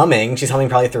 She's humming. She's humming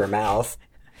probably through her mouth.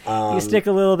 You stick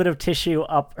a little bit of tissue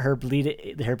up her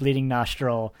bleeding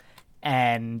nostril,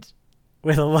 and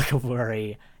with a look of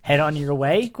worry, head on your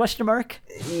way? Question mark.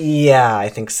 Yeah, I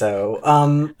think so.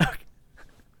 I'm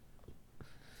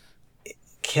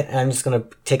just gonna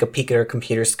take a peek at her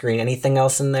computer screen. Anything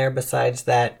else in there besides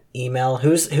that email?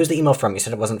 Who's the email from? You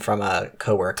said it wasn't from a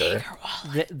coworker.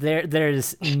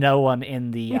 There's no one in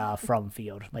the from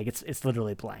field. Like it's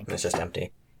literally blank. It's just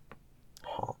empty.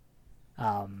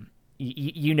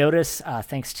 You notice,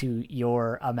 thanks to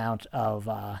your amount of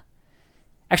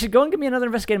actually, go and give me another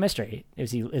investigative mystery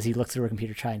as he looks through her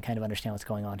computer, try and kind of understand what's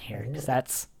going on here, because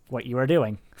that's what you are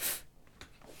doing.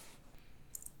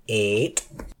 8.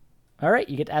 All right,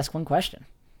 you get to ask one question.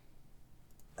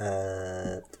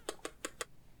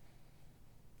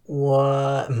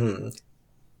 What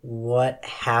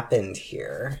happened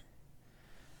here?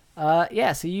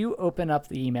 Yeah, so you open up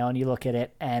the email and you look at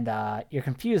it, and you're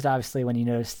confused, obviously, when you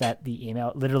notice that the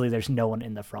email, literally there's no one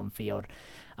in the from field.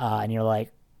 And you're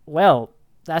like, well,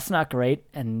 that's not great,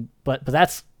 but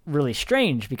that's really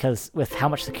strange, because with how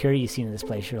much security you've seen in this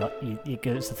place, it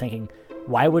goes to thinking,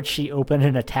 why would she open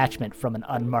an attachment from an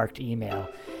unmarked email?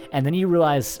 And then you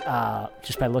realize,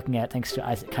 just by looking at it, thanks to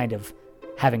Isaac kind of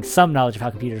having some knowledge of how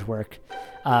computers work,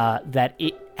 that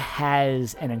it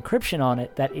has an encryption on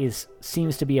it that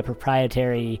seems to be a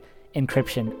proprietary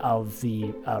encryption of the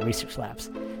research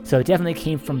labs. So it definitely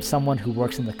came from someone who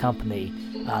works in the company,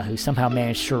 who somehow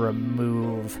managed to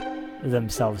remove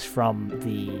themselves from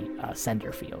the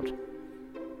sender field.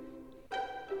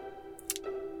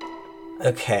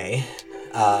 Okay.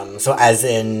 So as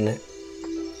in,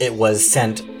 it was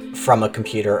sent from a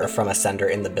computer or from a sender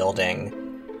in the building,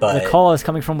 but... The call is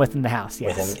coming from within the house,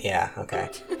 yes. Within, yeah, okay.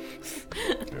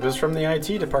 It was from the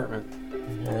IT department.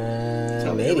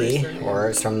 Maybe. Or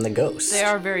it's from the ghost. They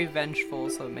are very vengeful,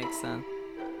 so it makes sense.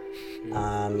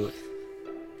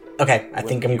 Okay, I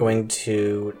think I'm going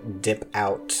to dip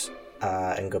out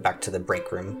and go back to the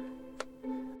break room.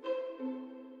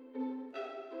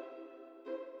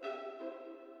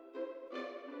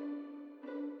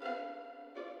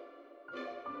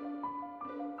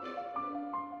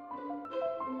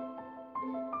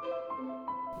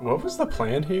 What was the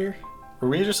plan here? Were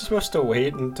we just supposed to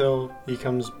wait until he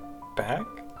comes back?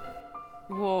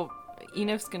 Well,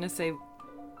 Enif's gonna say,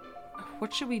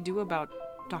 what should we do about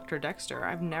Dr. Dexter?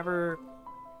 I've never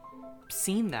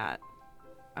seen that.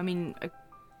 I mean,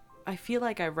 I feel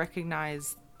like I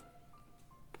recognize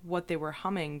what they were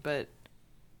humming, but...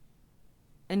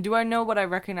 And do I know what I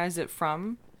recognize it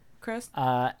from, Chris?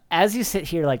 As you sit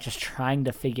here, like, just trying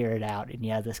to figure it out, and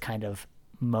you have this kind of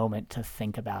moment to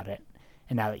think about it,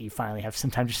 and now that you finally have some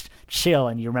time to just chill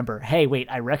and you remember, hey, wait,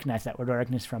 I recognize that. Where do I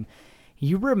recognize it from?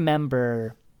 You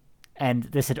remember, and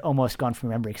this had almost gone from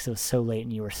memory because it was so late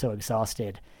and you were so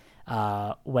exhausted,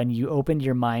 when you opened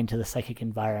your mind to the psychic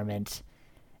environment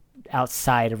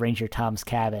outside of Ranger Tom's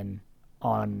cabin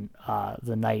on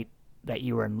the night that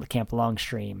you were in Camp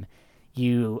Longstream.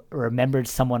 You remembered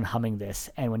someone humming this,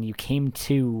 and when you came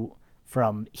to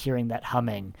from hearing that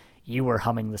humming, you were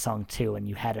humming the song too, and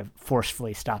you had to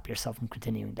forcefully stop yourself from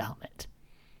continuing to hum it.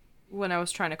 When I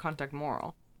was trying to contact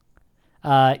Moral.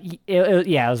 It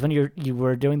was when you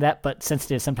were doing that, but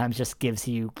Sensitive sometimes just gives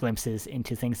you glimpses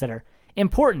into things that are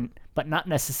important, but not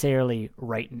necessarily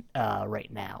right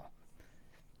now.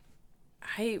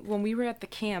 When we were at the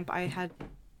camp, I had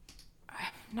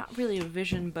not really a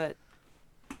vision, but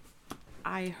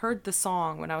I heard the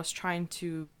song when I was trying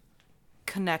to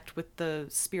connect with the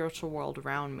spiritual world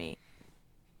around me,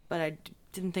 but I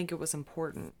didn't think it was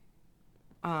important.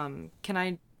 Can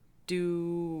I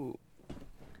do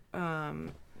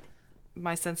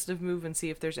my sensitive move and see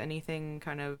if there's anything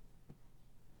kind of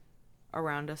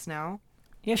around us now?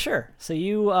 Yeah, sure. So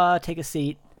you take a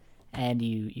seat and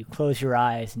you close your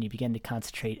eyes and you begin to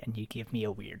concentrate, and you give me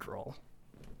a weird roll.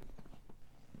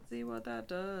 See what that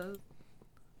does.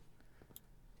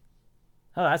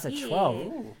 Oh, that's a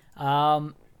 12.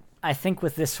 I think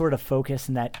with this sort of focus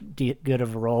and that good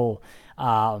of a roll,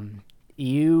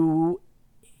 you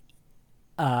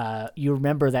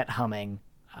remember that humming,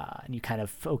 and you kind of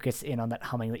focus in on that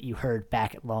humming that you heard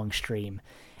back at Longstream.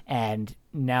 And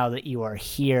now that you are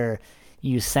here,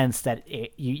 you sense that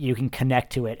you can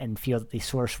connect to it and feel that the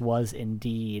source was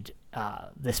indeed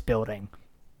this building.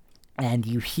 And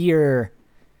you hear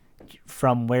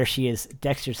from where she is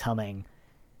Dexter's humming,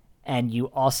 and you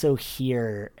also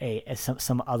hear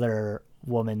some other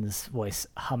woman's voice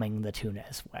humming the tune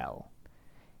as well.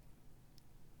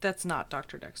 That's not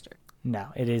Dr. Dexter. No,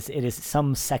 it is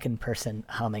some second person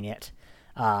humming it,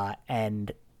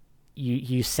 and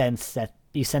you sense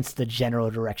the general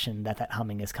direction that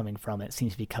humming is coming from. It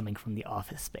seems to be coming from the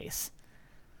office space.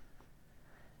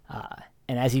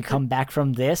 And as you come back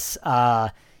from this,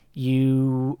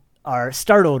 you are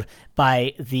startled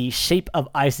by the shape of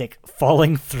Isaac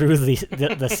falling through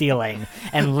the ceiling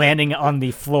and landing on the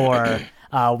floor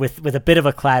with a bit of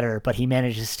a clatter, but he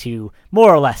manages to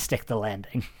more or less stick the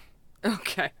landing.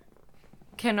 Okay.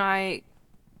 Can I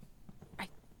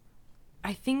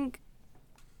think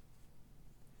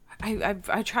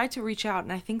I tried to reach out,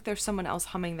 and I think there's someone else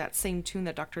humming that same tune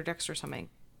that Dr. Dexter's humming.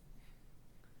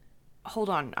 Hold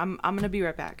on, I'm gonna be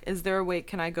right back. Is there a way?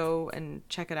 Can I go and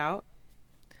check it out?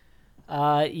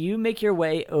 You make your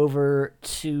way over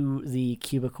to the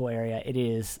cubicle area. It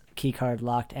is keycard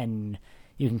locked, and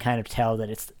you can kind of tell that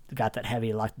it's got that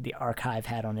heavy lock that the archive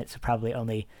had on it, so probably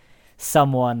only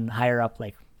someone higher up,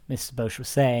 like Mrs. Bosch was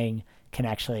saying, can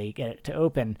actually get it to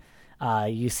open.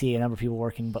 You see a number of people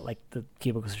working, but like the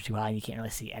cubicles are too high and you can't really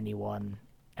see anyone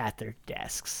at their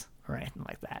desks or anything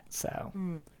like that. So,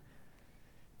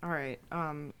 all right.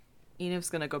 Enif's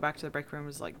gonna go back to the break room. And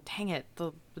is like, dang it,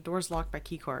 the door's locked by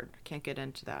keycard. I can't get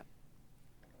into that.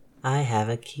 I have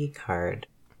a keycard.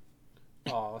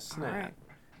 Oh snap!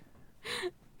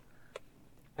 Right.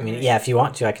 I mean, yeah, if you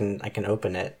want to, I can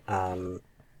open it.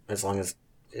 As long as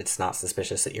it's not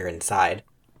suspicious that you're inside.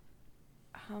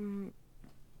 I'm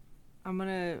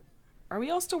gonna... Are we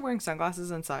all still wearing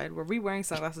sunglasses inside? Were we wearing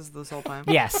sunglasses this whole time?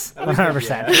 Yes,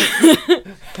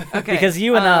 100%. Okay. Because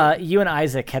you and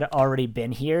Isaac had already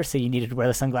been here, so you needed to wear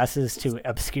the sunglasses to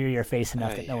obscure your face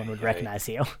enough that no one would recognize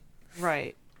you.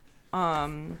 Right.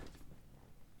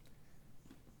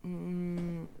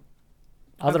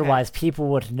 Otherwise, people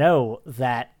would know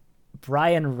that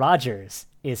Brian Rogers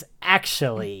is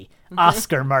actually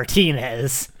Oscar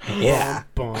Martinez. Yeah.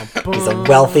 He's a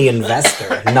wealthy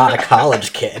investor, not a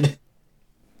college kid.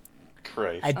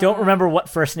 Christ. I don't remember what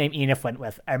first name Enif went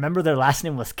with. I remember their last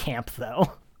name was Camp,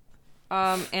 though.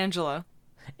 Angela.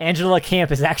 Angela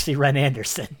Camp is actually Ren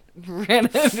Anderson. Ren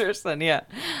Anderson, yeah.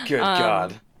 Good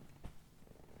God.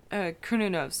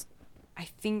 Kernunos, I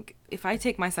think if I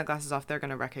take my sunglasses off,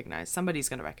 somebody's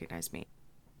gonna recognize me.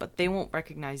 But they won't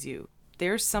recognize you.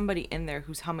 There's somebody in there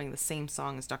who's humming the same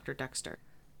song as Dr. Dexter.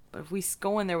 But if we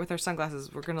go in there with our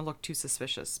sunglasses, we're gonna look too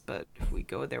suspicious. But if we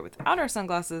go there without our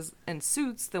sunglasses and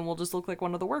suits, then we'll just look like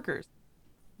one of the workers.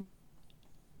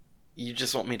 You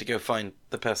just want me to go find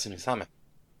the person who's humming?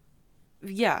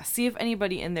 Yeah, see if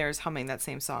anybody in there is humming that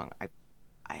same song.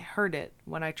 I heard it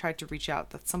when I tried to reach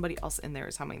out that somebody else in there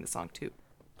is humming the song too.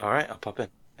 Alright, I'll pop in.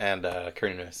 And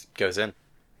Kernunos goes in.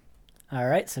 All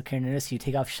right, so Kernunos, you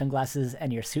take off your sunglasses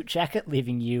and your suit jacket,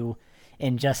 leaving you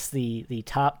in just the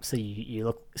top, so you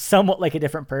look somewhat like a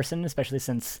different person, especially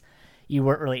since you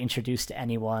weren't really introduced to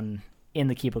anyone in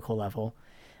the cubicle level.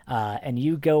 And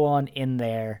you go on in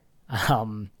there,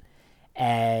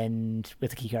 and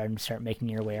with the keycard and start making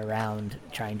your way around,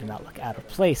 trying to not look out of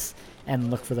place,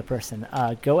 and look for the person.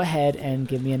 Go ahead and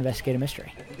give me an investigate a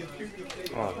mystery.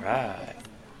 Alright.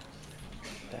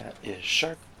 That is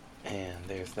sharp. And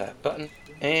there's that button.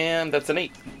 And that's an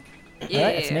 8. Yeah. All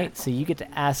right, that's an 8. So you get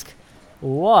to ask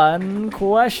one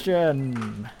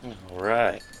question.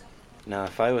 Alright. Now,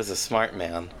 if I was a smart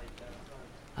man...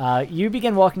 you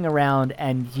begin walking around,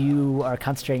 and you are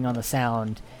concentrating on the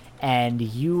sound, and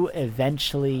you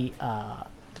eventually...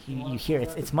 you hear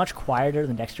it's much quieter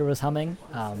than Dexter was humming.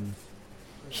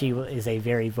 She is a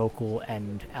very vocal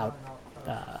and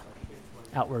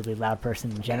outwardly loud person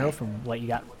in general from what you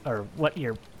got, or what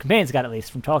your companions got at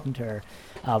least from talking to her,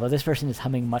 but this person is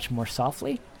humming much more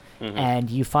softly. And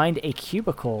you find a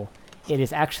cubicle. It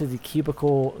is actually the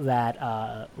cubicle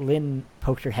that Lynn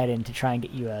poked her head in to try and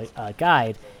get you a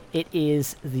guide. It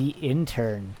is the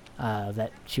intern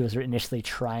that she was initially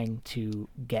trying to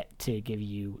get to give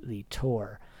you the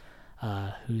tour,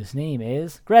 whose name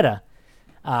is Greta.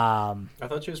 I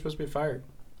thought she was supposed to be fired.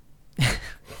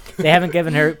 They haven't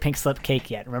given her pink slip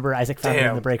cake yet. Remember, Isaac found her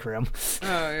in the break room.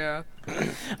 Oh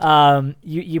yeah.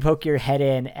 You poke your head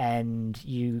in, and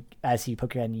as you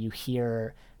poke your head in, you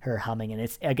hear her humming, and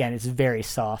it's very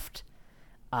soft.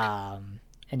 And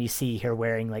you see her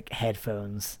wearing like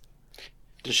headphones.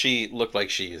 Does she look like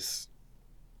she's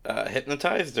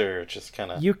hypnotized, or just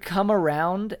kind of? You come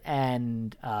around,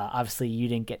 and obviously you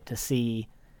didn't get to see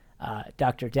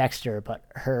Dr. Dexter, but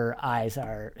her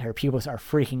pupils are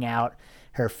freaking out.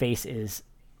 Her face is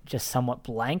just somewhat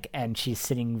blank, and she's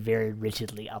sitting very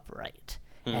rigidly upright.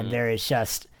 And there is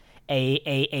just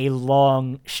a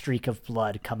long streak of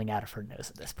blood coming out of her nose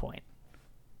at this point.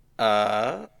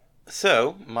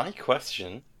 So my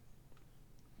question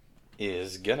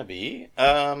is gonna be,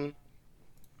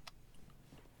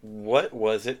 what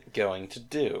was it going to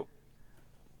do?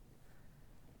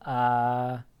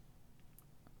 All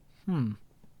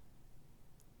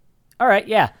right,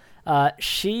 yeah.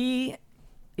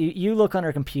 You look on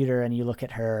her computer, and you look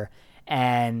at her,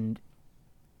 and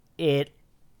it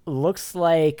looks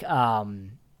like,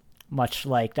 much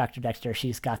like Dr. Dexter,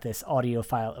 she's got this audio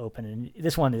file open, and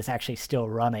this one is actually still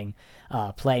running,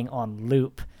 playing on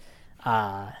loop.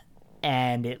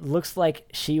 And it looks like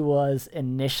she was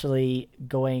initially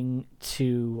going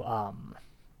to,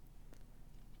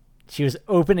 she was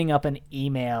opening up an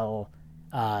email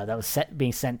that was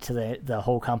being sent to the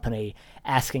whole company,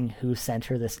 asking who sent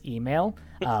her this email.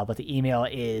 But the email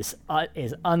is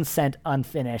unsent,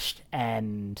 unfinished,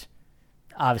 and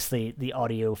obviously the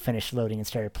audio finished loading and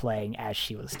started playing as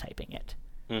she was typing it.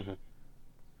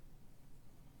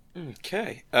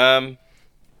 Okay. All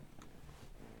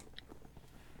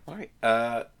right.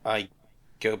 I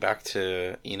go back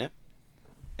to Enid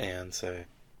and say,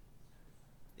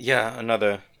 "Yeah,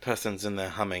 another person's in there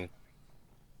humming."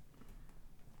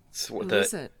 Who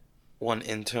is it? One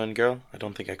intern girl. I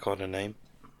don't think I called her name.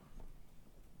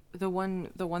 The one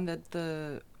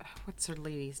that what's her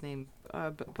lady's name?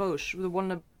 Bosch. The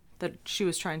one that she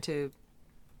was trying to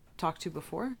talk to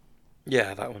before?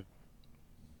 Yeah, that one.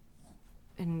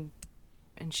 And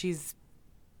she's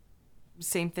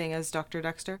same thing as Dr.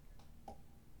 Dexter?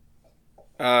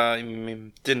 I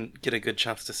mean, didn't get a good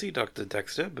chance to see Dr.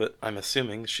 Dexter, but I'm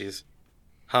assuming she's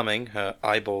humming. Her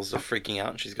eyeballs are freaking out,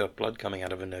 and she's got blood coming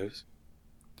out of her nose.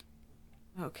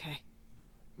 Okay.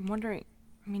 I'm wondering,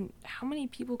 how many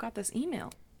people got this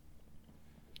email?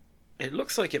 It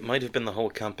looks like it might have been the whole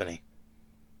company.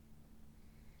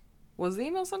 Was the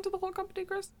email sent to the whole company,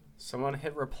 Chris? Someone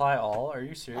hit reply all? Are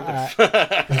you serious?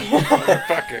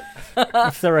 Motherfucker.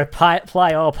 It's the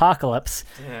reply all apocalypse.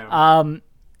 Damn.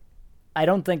 I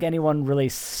don't think anyone really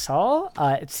saw.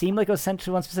 It seemed like it was sent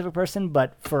to one specific person,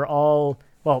 but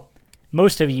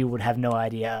most of you would have no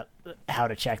idea how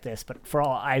to check this, but for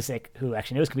all Isaac, who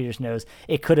actually knows computers, knows,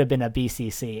 it could have been a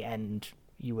BCC, and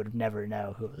you would never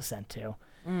know who it was sent to.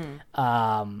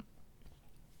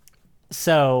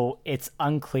 So it's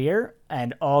unclear,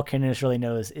 and all Cornelius really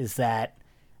knows is that,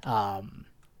 not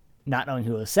knowing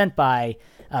who it was sent by,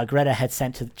 Greta had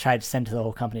tried to send to the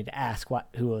whole company to ask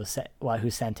who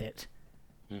sent it.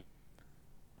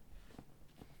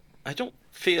 I don't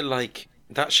feel like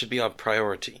that should be our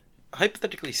priority.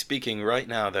 Hypothetically speaking, right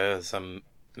now there's a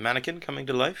mannequin coming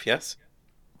to life, yes?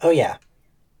 Oh, yeah.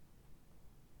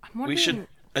 I'm wondering... We should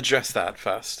address that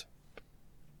first.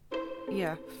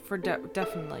 Yeah,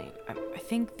 definitely. I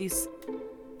think this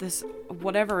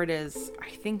whatever it is, I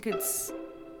think it's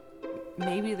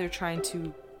maybe they're trying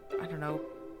to, I don't know,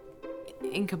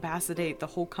 incapacitate the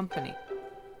whole company,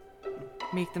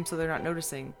 make them so they're not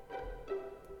noticing.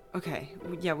 Okay,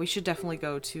 yeah, we should definitely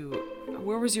go to.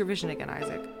 Where was your vision again,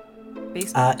 Isaac?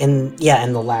 Basement. In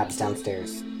the labs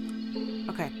downstairs.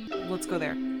 Okay, let's go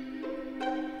there.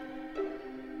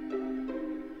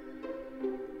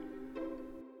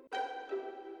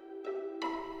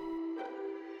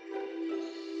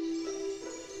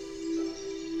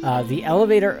 The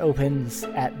elevator opens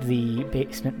at the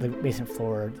basement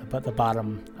floor, but the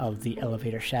bottom of the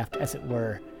elevator shaft, as it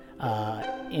were,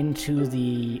 into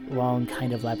the long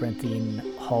kind of labyrinthine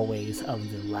hallways of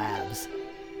the labs.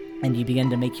 And you begin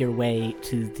to make your way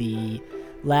to the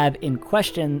lab in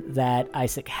question that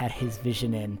Isaac had his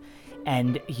vision in,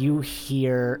 and you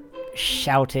hear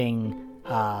shouting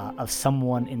of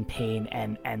someone in pain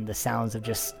and the sounds of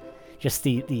just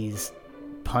these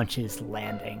punches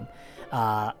landing.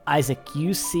 Isaac,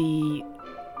 you see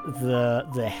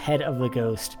the head of the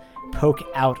ghost poke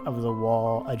out of the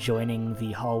wall adjoining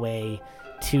the hallway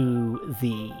to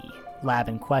the lab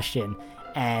in question,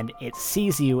 and it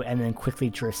sees you and then quickly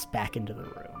drifts back into the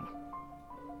room.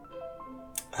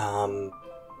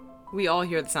 We all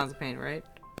hear the sounds of pain, right?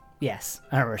 Yes,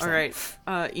 100%. All right,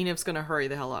 Enif's gonna hurry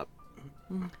the hell up.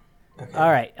 Okay. All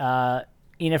right,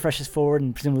 Enif rushes forward,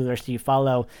 and presumably the rest of you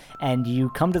follow, and you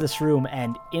come to this room,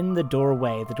 and in the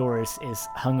doorway, the door is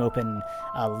hung open,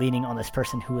 leaning on this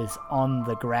person who is on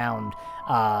the ground.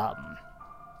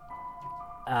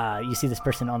 You see this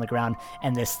person on the ground,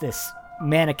 and this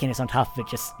mannequin is on top of it,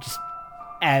 just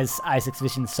as Isaac's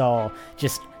vision saw,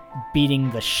 just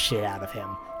beating the shit out of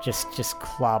him, just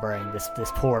clobbering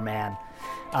this poor man.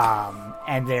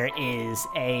 And there is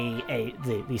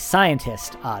the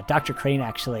scientist, Dr. Crane,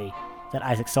 actually, that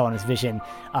Isaac saw in his vision,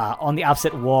 on the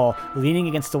opposite wall, leaning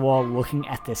against the wall, looking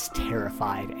at this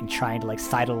terrified and trying to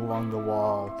sidle along the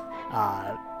wall,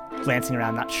 glancing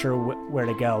around, not sure where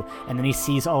to go. And then he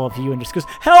sees all of you and just goes,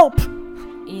 "Help!"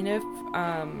 Enif,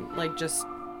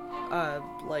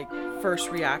 first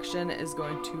reaction is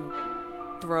going to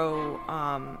throw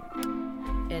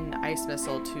an ice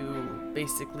missile to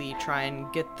basically try and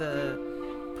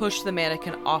push the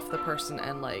mannequin off the person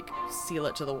and seal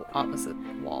it to the opposite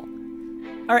wall.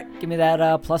 All right, give me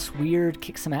that plus weird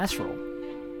kick some ass roll.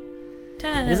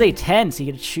 10. It is a 10, so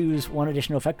you get to choose one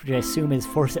additional effect, which I assume is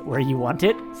force it where you want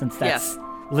it, since that's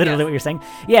literally what you're saying.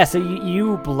 Yeah, so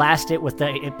you blast it with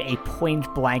a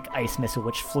point-blank ice missile,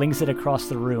 which flings it across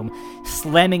the room,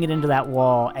 slamming it into that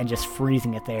wall and just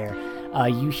freezing it there.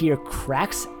 You hear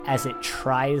cracks as it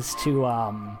tries to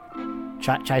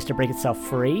break itself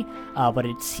free, but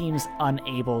it seems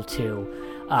unable to.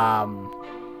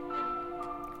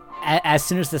 As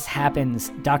soon as this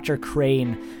happens, Dr.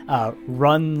 Crane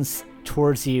runs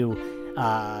towards you,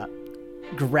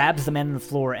 grabs the man on the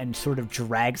floor, and sort of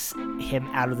drags him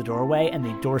out of the doorway, and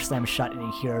the door slams shut, and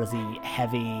you hear the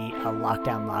heavy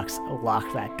lockdown locks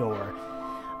lock that door.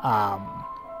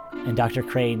 And Dr.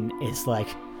 Crane is like,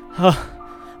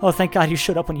 oh, thank God you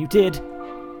showed up when you did.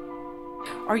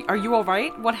 Are you all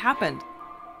right? What happened?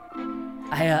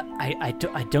 I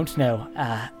don't know.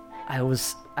 I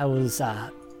was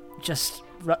just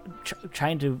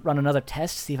trying to run another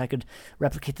test, see if I could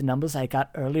replicate the numbers I got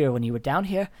earlier when you were down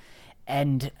here,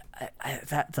 and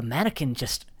the mannequin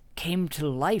just came to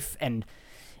life, and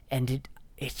it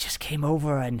just came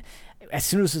over, and as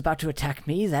soon as it was about to attack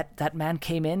me, that man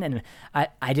came in, and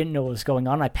I didn't know what was going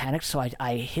on. I panicked, so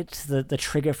I hit the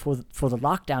trigger for the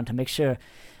lockdown to make sure,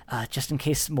 just in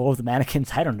case more of the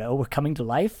mannequins, I don't know, were coming to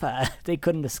life, they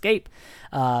couldn't escape.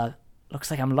 Looks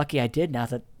like I'm lucky I did, now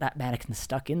that mannequin's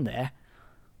stuck in there.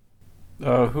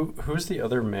 Who's the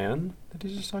other man that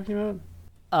he's just talking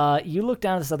about? You look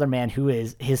down at this other man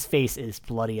his face is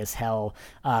bloody as hell.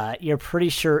 You're pretty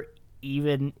sure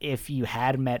even if you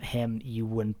had met him, you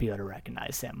wouldn't be able to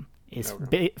recognize him. His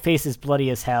face is bloody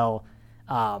as hell.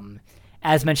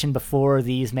 As mentioned before,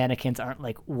 these mannequins aren't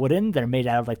like wooden; they're made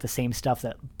out of like the same stuff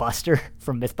that Buster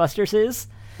from MythBusters is,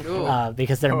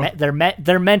 because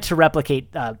they're meant to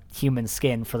replicate human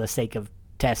skin for the sake of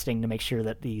testing to make sure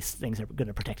that these things are going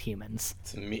to protect humans.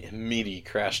 It's a meaty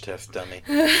crash test dummy.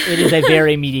 It is a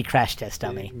very meaty crash test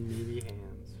dummy. Big, meaty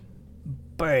hands.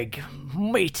 Big,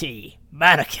 meaty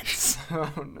mannequins.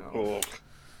 Oh no.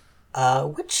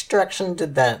 Which direction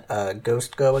did that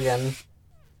ghost go again?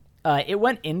 It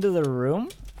went into the room.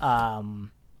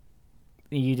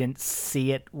 You didn't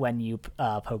see it when you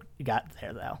got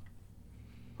there, though.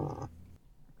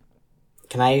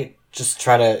 Can I just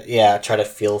try to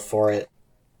feel for it?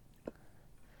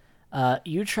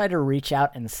 You try to reach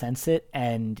out and sense it,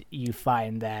 and you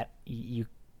find that you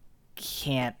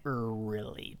can't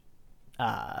really.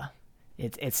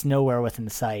 It's nowhere within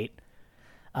sight.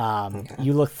 Okay.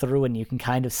 You look through, and you can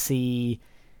kind of see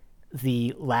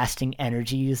the lasting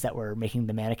energies that were making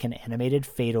the mannequin animated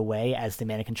fade away as the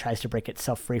mannequin tries to break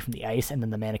itself free from the ice, and then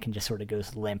the mannequin just sort of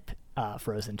goes limp,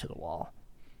 frozen to the wall.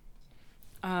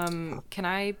 Can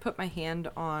I put my hand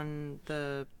on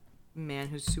the man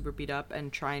who's super beat up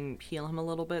and try and heal him a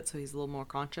little bit so he's a little more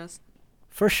conscious?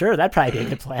 For sure, that'd probably be a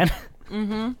good plan.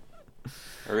 Mm-hmm.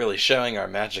 We're really showing our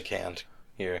magic hand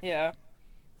here. Yeah.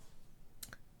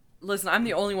 Listen, I'm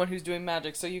the only one who's doing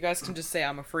magic, so you guys can just say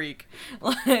I'm a freak.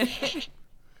 I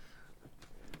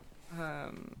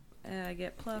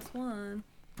get +1.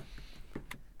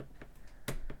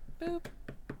 Boop.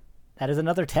 That is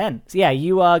another 10. So yeah,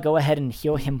 you go ahead and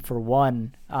heal him for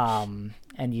 1, and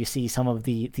you see some of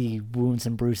the wounds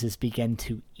and bruises begin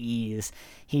to ease.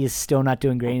 He is still not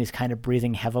doing great. He's kind of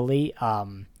breathing heavily.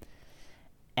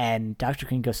 And Dr.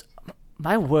 Green goes,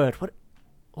 "My word, what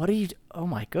are you? Oh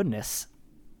my goodness,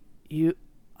 are you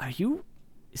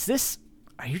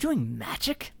doing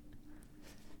magic?"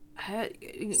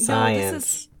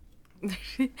 Science. No, this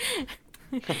is...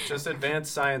 Just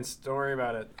advanced science. Don't worry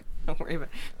about it. Don't worry about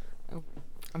it.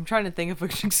 I'm trying to think of an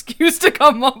excuse to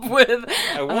come up with.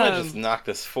 I want to just knock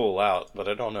this fool out, but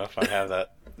I don't know if I have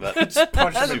that. Just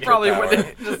punch him That's probably what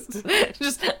it,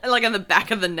 just like on the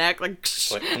back of the neck, like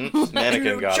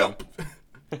mannequin got him.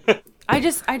 I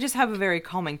just have a very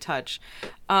calming touch.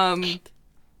 He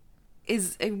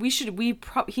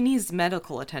needs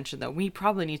medical attention though. We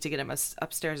probably need to get him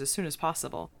upstairs as soon as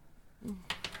possible.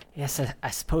 Yes, I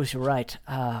suppose you're right.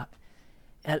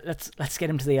 Let's get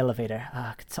him to the elevator.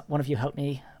 Could one of you help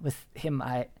me with him?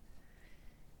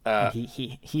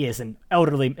 He is an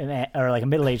elderly man, or like a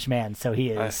middle-aged man, so he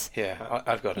is.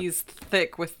 I've got him. He's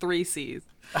thick with 3 C's.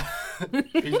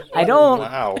 I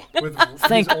don't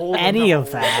think any enough.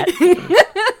 of that.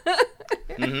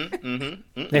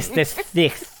 This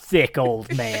thick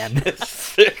old man.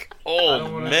 Thick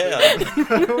old man.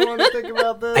 I don't want to think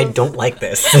about this. I don't like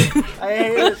this. I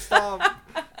hate it. Stop.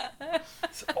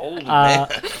 This old man.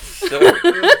 So...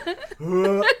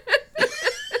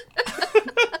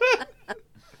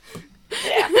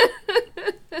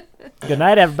 Good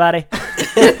night, everybody.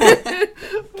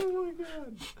 Oh my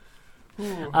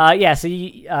god. Yeah, so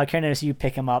you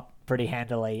pick him up pretty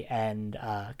handily and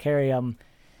carry him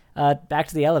back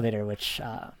to the elevator, which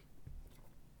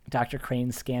Dr.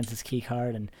 Crane scans his key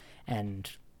card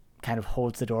and kind of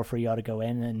holds the door for you all to go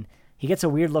in, and he gets a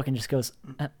weird look and just goes,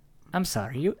 "I'm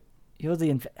sorry,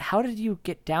 how did you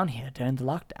get down here during the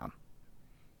lockdown?"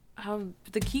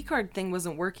 The key card thing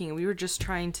wasn't working. We were just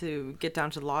trying to get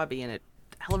down to the lobby, and the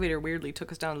elevator weirdly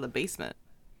took us down to the basement.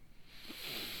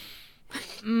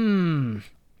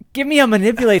 Give me a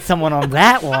manipulate someone on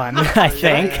that one, I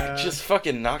think. Just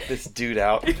fucking knock this dude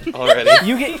out already.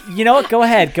 You know what? Go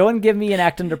ahead. Go and give me an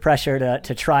act under pressure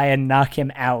to try and knock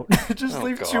him out. Just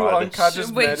leave God. 2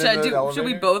 unconscious men in the elevator. Should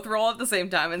we both roll at the same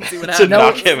time and see what To happens?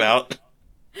 knock him out.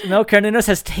 No, Carnunos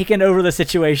has taken over the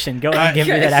situation. Go and give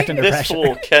me that act under This pressure.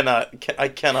 fool I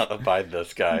cannot abide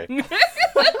this guy.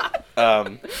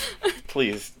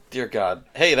 Please, dear God.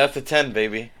 Hey, that's a 10,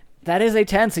 baby. That is a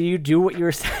 10, so you do what you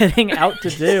were setting out to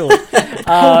do. Wait.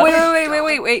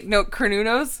 No,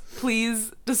 Carnunos,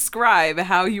 please describe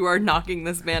how you are knocking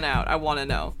this man out. I want to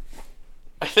know.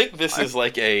 I think this is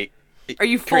like a... Are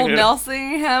you full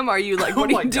Nelsing him? Are you like,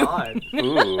 what are you doing?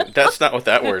 Ooh, that's not what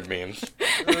that word means.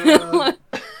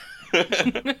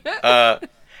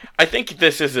 I think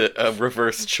this is a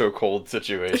reverse chokehold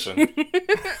situation.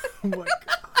 Oh my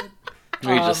god.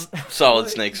 We just solid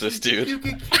snakes this dude. You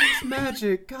can cast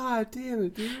magic. God damn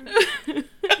it, dude.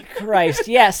 Christ.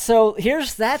 Yeah, so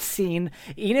here's that scene.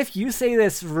 Enif, you say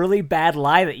this really bad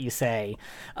lie that you say.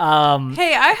 Hey,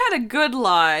 I had a good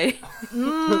lie.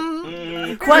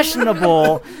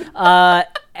 Questionable.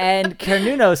 And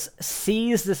Cernunnos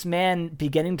sees this man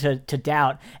beginning to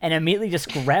doubt and immediately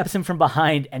just grabs him from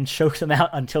behind and chokes him out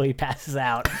until he passes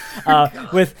out.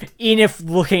 With Enif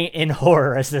looking in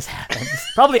horror as this happens.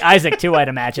 Probably Isaac, too, I'd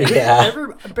imagine. Yeah.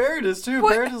 Barrett is too.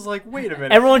 Barrett is like, wait a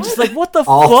minute. Everyone's just like, what the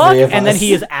All fuck? three of And then us.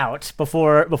 he is out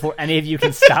before any of you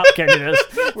can stop Cernunnos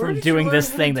from did doing you this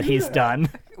learn how thing to that do he's that? done.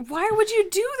 Why would you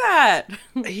do that?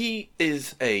 He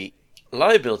is a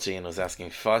liability and was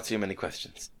asking far too many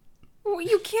questions. Well,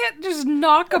 you can't just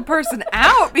knock a person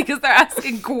out because they're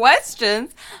asking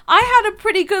questions. I had a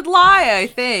pretty good lie, I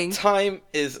think. Time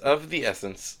is of the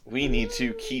essence. We need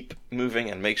to keep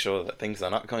moving and make sure that things are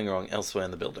not going wrong elsewhere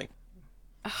in the building.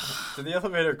 Did the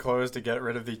elevator close to get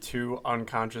rid of the 2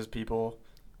 unconscious people?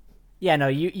 Yeah, no,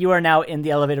 you are now in the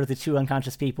elevator with the 2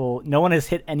 unconscious people. No one has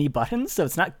hit any buttons, so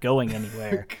it's not going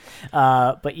anywhere.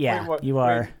 But yeah, Wait, what- you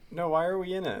are... wait, no, why are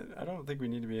we in it? I don't think we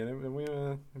need to be in it. We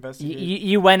investigate.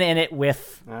 You went in it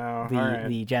with Oh, alright.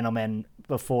 the gentleman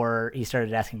before he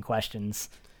started asking questions.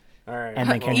 All right. And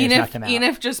then Cernunnos knocked him out.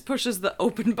 Enif just pushes the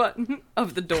open button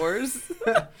of the doors.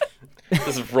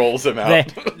 Just rolls him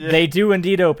out. They do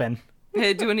indeed open.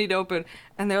 Hey, do we need to open?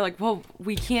 And they're like, well,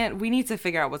 we need to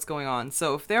figure out what's going on.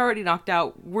 So if they're already knocked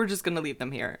out, we're just going to leave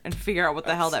them here and figure out what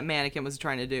the hell that mannequin was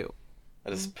trying to do.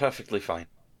 That is perfectly fine.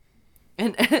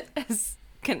 And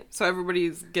so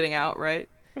everybody's getting out, right?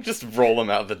 Just roll him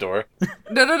out the door.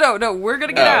 No, we're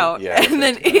gonna get Oh, out. yeah, And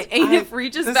then okay. Enif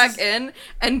reaches This back is- in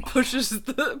and pushes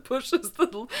the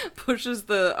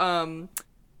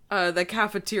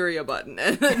cafeteria button,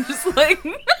 and then just like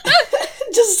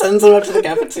Just sends him up to the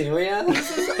cafeteria.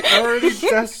 I'm already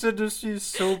destined to see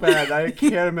so bad. I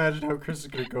can't imagine how Chris is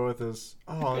going to go with this.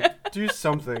 Oh, do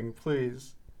something,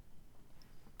 please.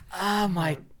 Oh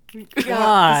my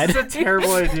god. This is a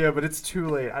terrible idea, but it's too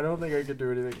late. I don't think I can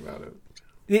do anything about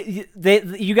it.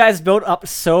 You guys built up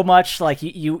so much, like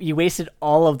you wasted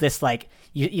all of this, like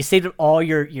you saved up all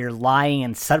your lying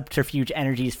and subterfuge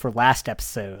energies for last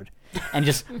episode and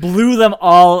just blew them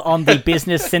all on the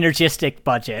business synergistic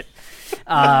budget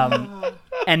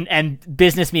and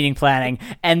business meeting planning,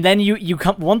 and then you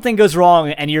come, one thing goes wrong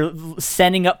and you're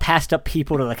sending up passed up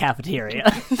people to the cafeteria.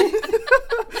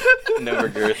 No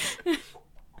regrets.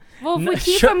 well, if we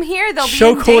keep Show- them here, they'll be in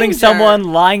Showcoding danger. someone,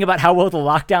 lying about how well the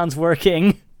lockdown's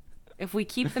working. If we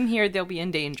keep them here, they'll be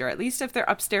in danger. At least if they're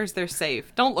upstairs, they're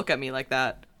safe. Don't look at me like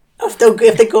that. If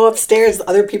they go upstairs,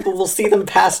 other people will see them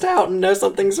passed out and know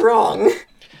something's wrong.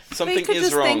 They Something could is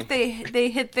just wrong. think they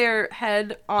hit their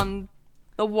head on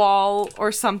the wall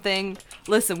or something.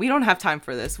 Listen, we don't have time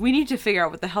for this. We need to figure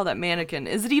out what the hell that mannequin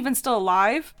is. It even still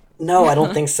alive? No, I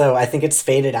don't think so. I think it's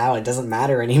faded out. It doesn't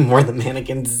matter anymore. The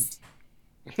mannequin's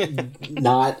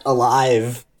not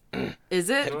alive. Is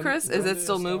it, Chris? Is it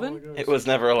still moving? It was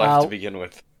never alive Uh, to begin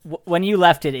with. When you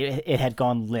left it had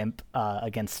gone limp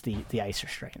against the ice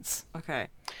restraints. Okay.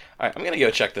 Alright, I'm gonna go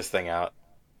check this thing out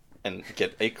and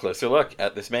get a closer look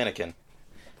at this mannequin.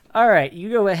 All right, you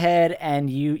go ahead and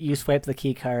you swipe the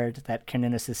key card that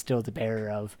Cernunnos is still the bearer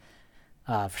of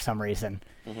for some reason.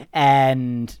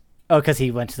 And, because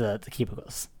he went to the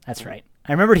cubicles. That's right.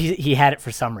 I remembered he had it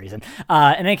for some reason. In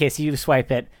any case, you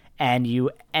swipe it and you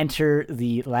enter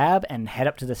the lab and head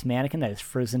up to this mannequin that is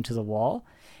frozen to the wall.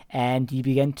 And you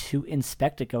begin to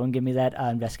inspect it. Go and give me that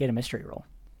investigate a mystery roll.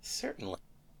 Certainly.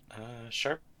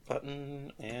 Sharp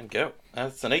button and go.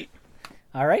 That's an 8.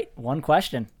 All right, one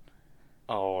question.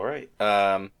 Alright.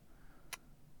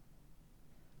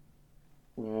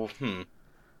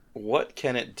 What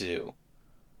can it do?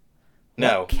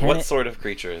 No, can what it- sort of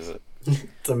creature is it?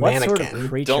 It's a What mannequin. sort of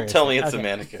creature? Don't is tell it? me it's a Okay.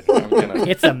 mannequin. I'm gonna...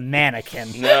 It's a mannequin.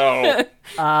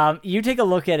 No. You take a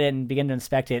look at it and begin to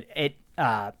inspect it.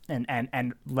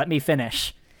 And let me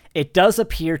finish. It does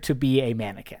appear to be a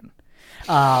mannequin.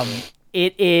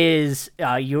 It is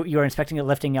you're inspecting it,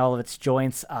 lifting all of its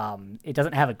joints. It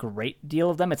doesn't have a great deal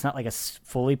of them. It's not like a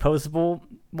fully posable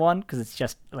one because it's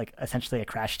just like essentially a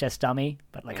crash test dummy,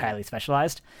 but like highly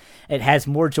specialized. It has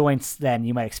more joints than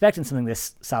you might expect in something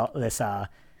this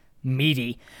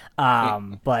meaty.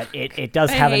 But it does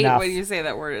I have hate enough. when you say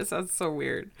that word. It sounds so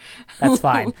weird. That's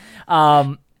fine.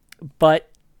 But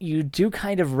you do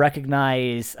kind of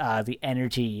recognize the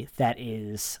energy that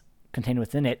is contained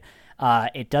within it.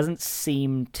 It doesn't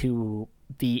seem to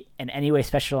be in any way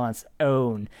special on its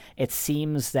own. It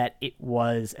seems that it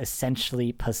was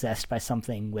essentially possessed by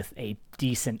something with a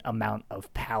decent amount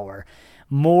of power.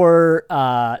 More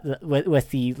with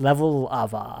the level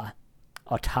of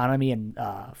autonomy and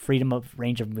freedom of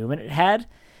range of movement it had.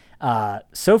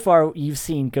 So far, you've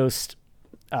seen Ghost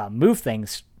move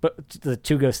things, but the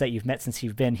two ghosts that you've met since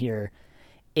you've been here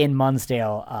in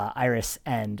Munsdale, Iris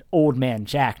and Old Man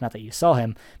Jack, not that you saw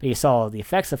him, but you saw the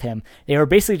effects of him, they were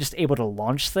basically just able to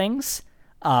launch things.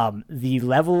 The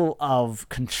level of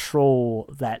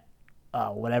control that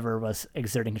whatever was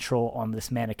exerting control on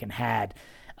this mannequin had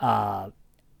a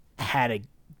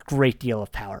great deal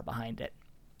of power behind it.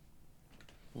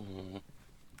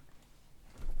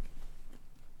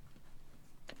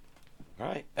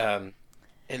 Right.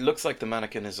 It looks like the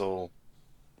mannequin is all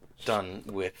done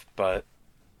with, but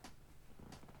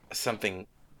something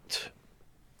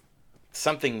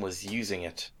was using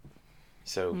it.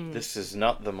 So this is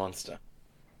not the monster.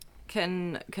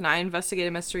 Can I investigate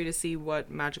a mystery to see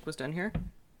what magic was done here?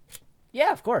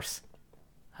 Yeah, of course.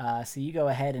 So you go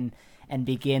ahead and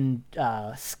begin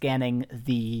scanning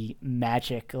the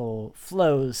magical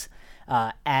flows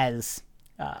as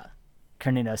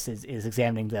Carninos is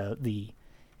examining the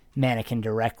mannequin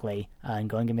directly. And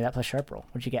go and give me that plus sharp roll.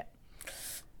 What'd you get?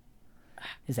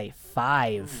 Is a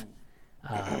 5.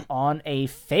 On a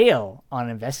fail on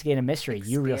investigate a mystery,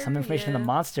 you reveal some information on the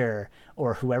monster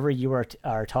or whoever you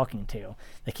are talking to.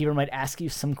 The keeper might ask you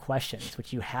some questions,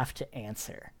 which you have to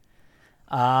answer.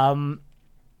 How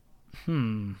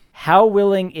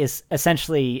willing is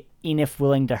essentially Enif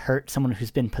willing to hurt someone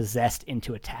who's been possessed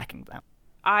into attacking them?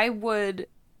 I would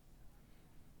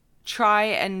try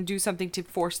and do something to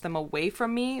force them away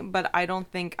from me, but I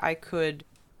don't think I could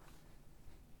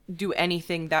do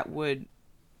anything that would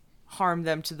harm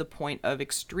them to the point of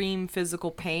extreme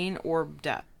physical pain or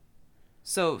death.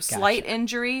 So slight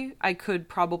injury, I could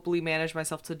probably manage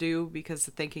myself to do because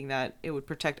thinking that it would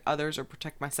protect others or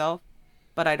protect myself.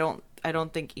 But I don't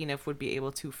think Enif would be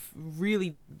able to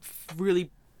really,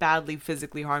 really badly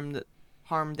physically harm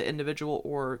the individual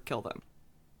or kill them.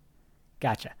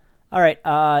 Gotcha. All right.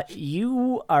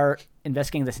 You are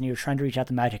investigating this and you're trying to reach out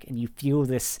to magic, and you feel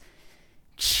this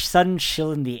sudden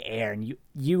chill in the air, and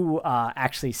you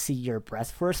actually see your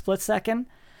breath for a split second,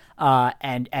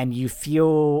 and you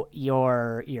feel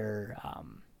your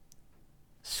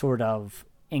sort of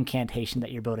incantation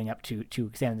that you're building up to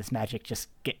examine this magic just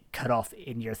get cut off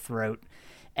in your throat,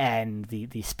 and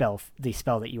the spell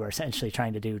that you are essentially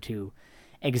trying to do to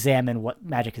examine what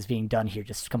magic is being done here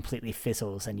just completely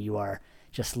fizzles, and you are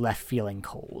just left feeling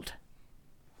cold.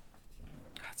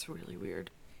 That's really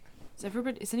weird.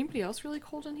 Is anybody else really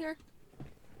cold in here?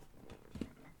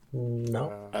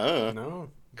 No. No.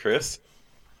 Chris?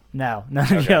 No,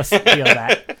 none of you else feel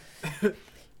that.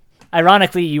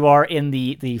 Ironically, you are in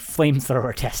the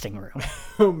flamethrower testing room.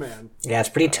 Oh man. Yeah, it's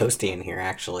pretty toasty in here,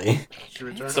 actually. Should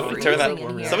we turn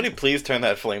Somebody please turn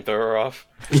that flamethrower off.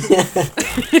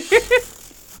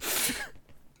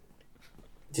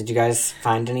 Did you guys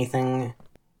find anything?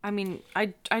 I mean,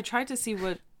 I tried to see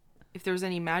if there was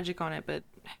any magic on it, but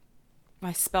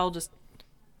my spell just,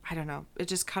 I don't know, it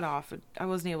just cut off. I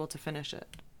wasn't able to finish it.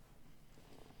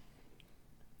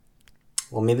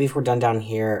 Well, maybe if we're done down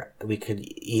here, we could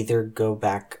either go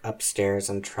back upstairs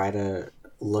and try to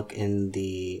look in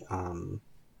the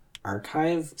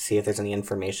archive, see if there's any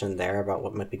information there about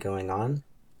what might be going on.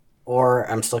 Or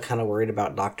I'm still kind of worried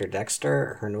about Dr.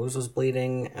 Dexter. Her nose was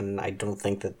bleeding, and I don't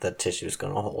think that the tissue is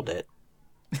going to hold it.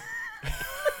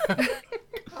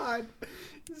 God.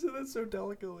 You said that so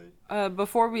delicately.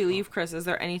 Before we leave, Chris, is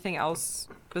there anything else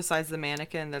besides the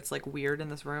mannequin that's like weird in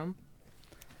this room?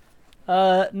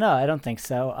 No, I don't think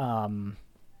so.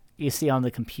 You see on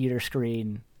the computer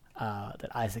screen that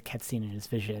Isaac had seen in his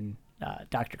vision,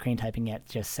 Dr. Crane typing it,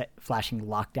 just flashing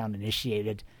lockdown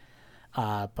initiated.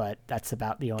 But that's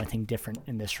about the only thing different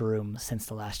in this room since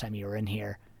the last time you were in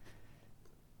here.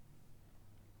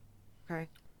 Okay.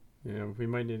 Yeah, we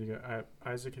might need to go.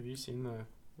 Isaac, have you seen the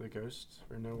ghost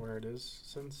or know where it is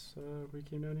since we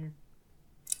came down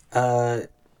here?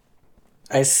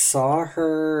 I saw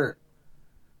her.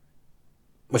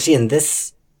 Was she in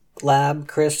this lab,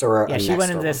 Chris, or yeah? She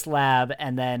went into this lab,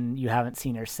 and then you haven't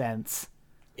seen her since.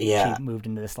 Yeah, she moved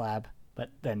into this lab, but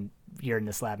then you're in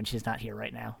this lab, and she's not here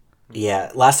right now.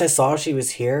 Yeah, last I saw, she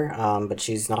was here, but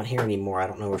she's not here anymore. I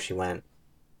don't know where she went.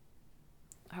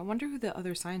 I wonder who the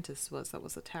other scientist was that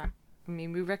was attacked. I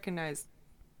mean, we recognize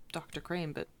Dr.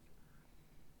 Crane, but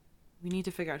we need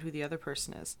to figure out who the other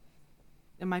person is.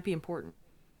 It might be important.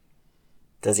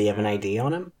 Does he have an ID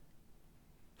on him?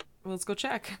 Well, let's go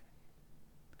check.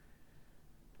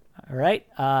 All right.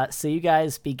 So you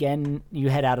guys you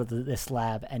head out of this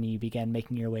lab, and you begin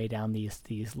making your way down these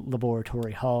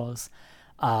laboratory halls.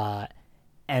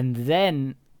 And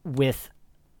then with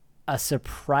a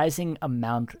surprising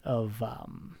amount of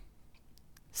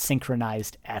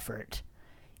synchronized effort,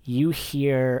 you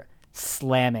hear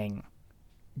slamming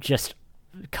just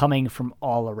coming from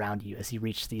all around you as you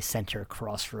reach the center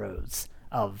crossroads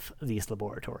of these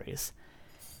laboratories.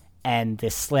 And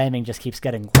this slamming just keeps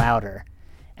getting louder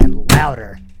and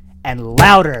louder and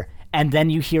louder, and then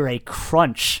you hear a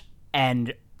crunch,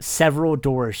 and several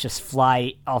doors just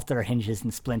fly off their hinges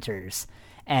and splinters.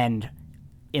 And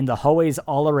in the hallways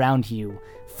all around you,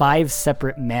 5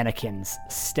 separate mannequins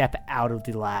step out of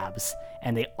the labs,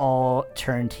 and they all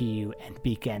turn to you and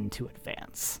begin to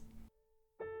advance.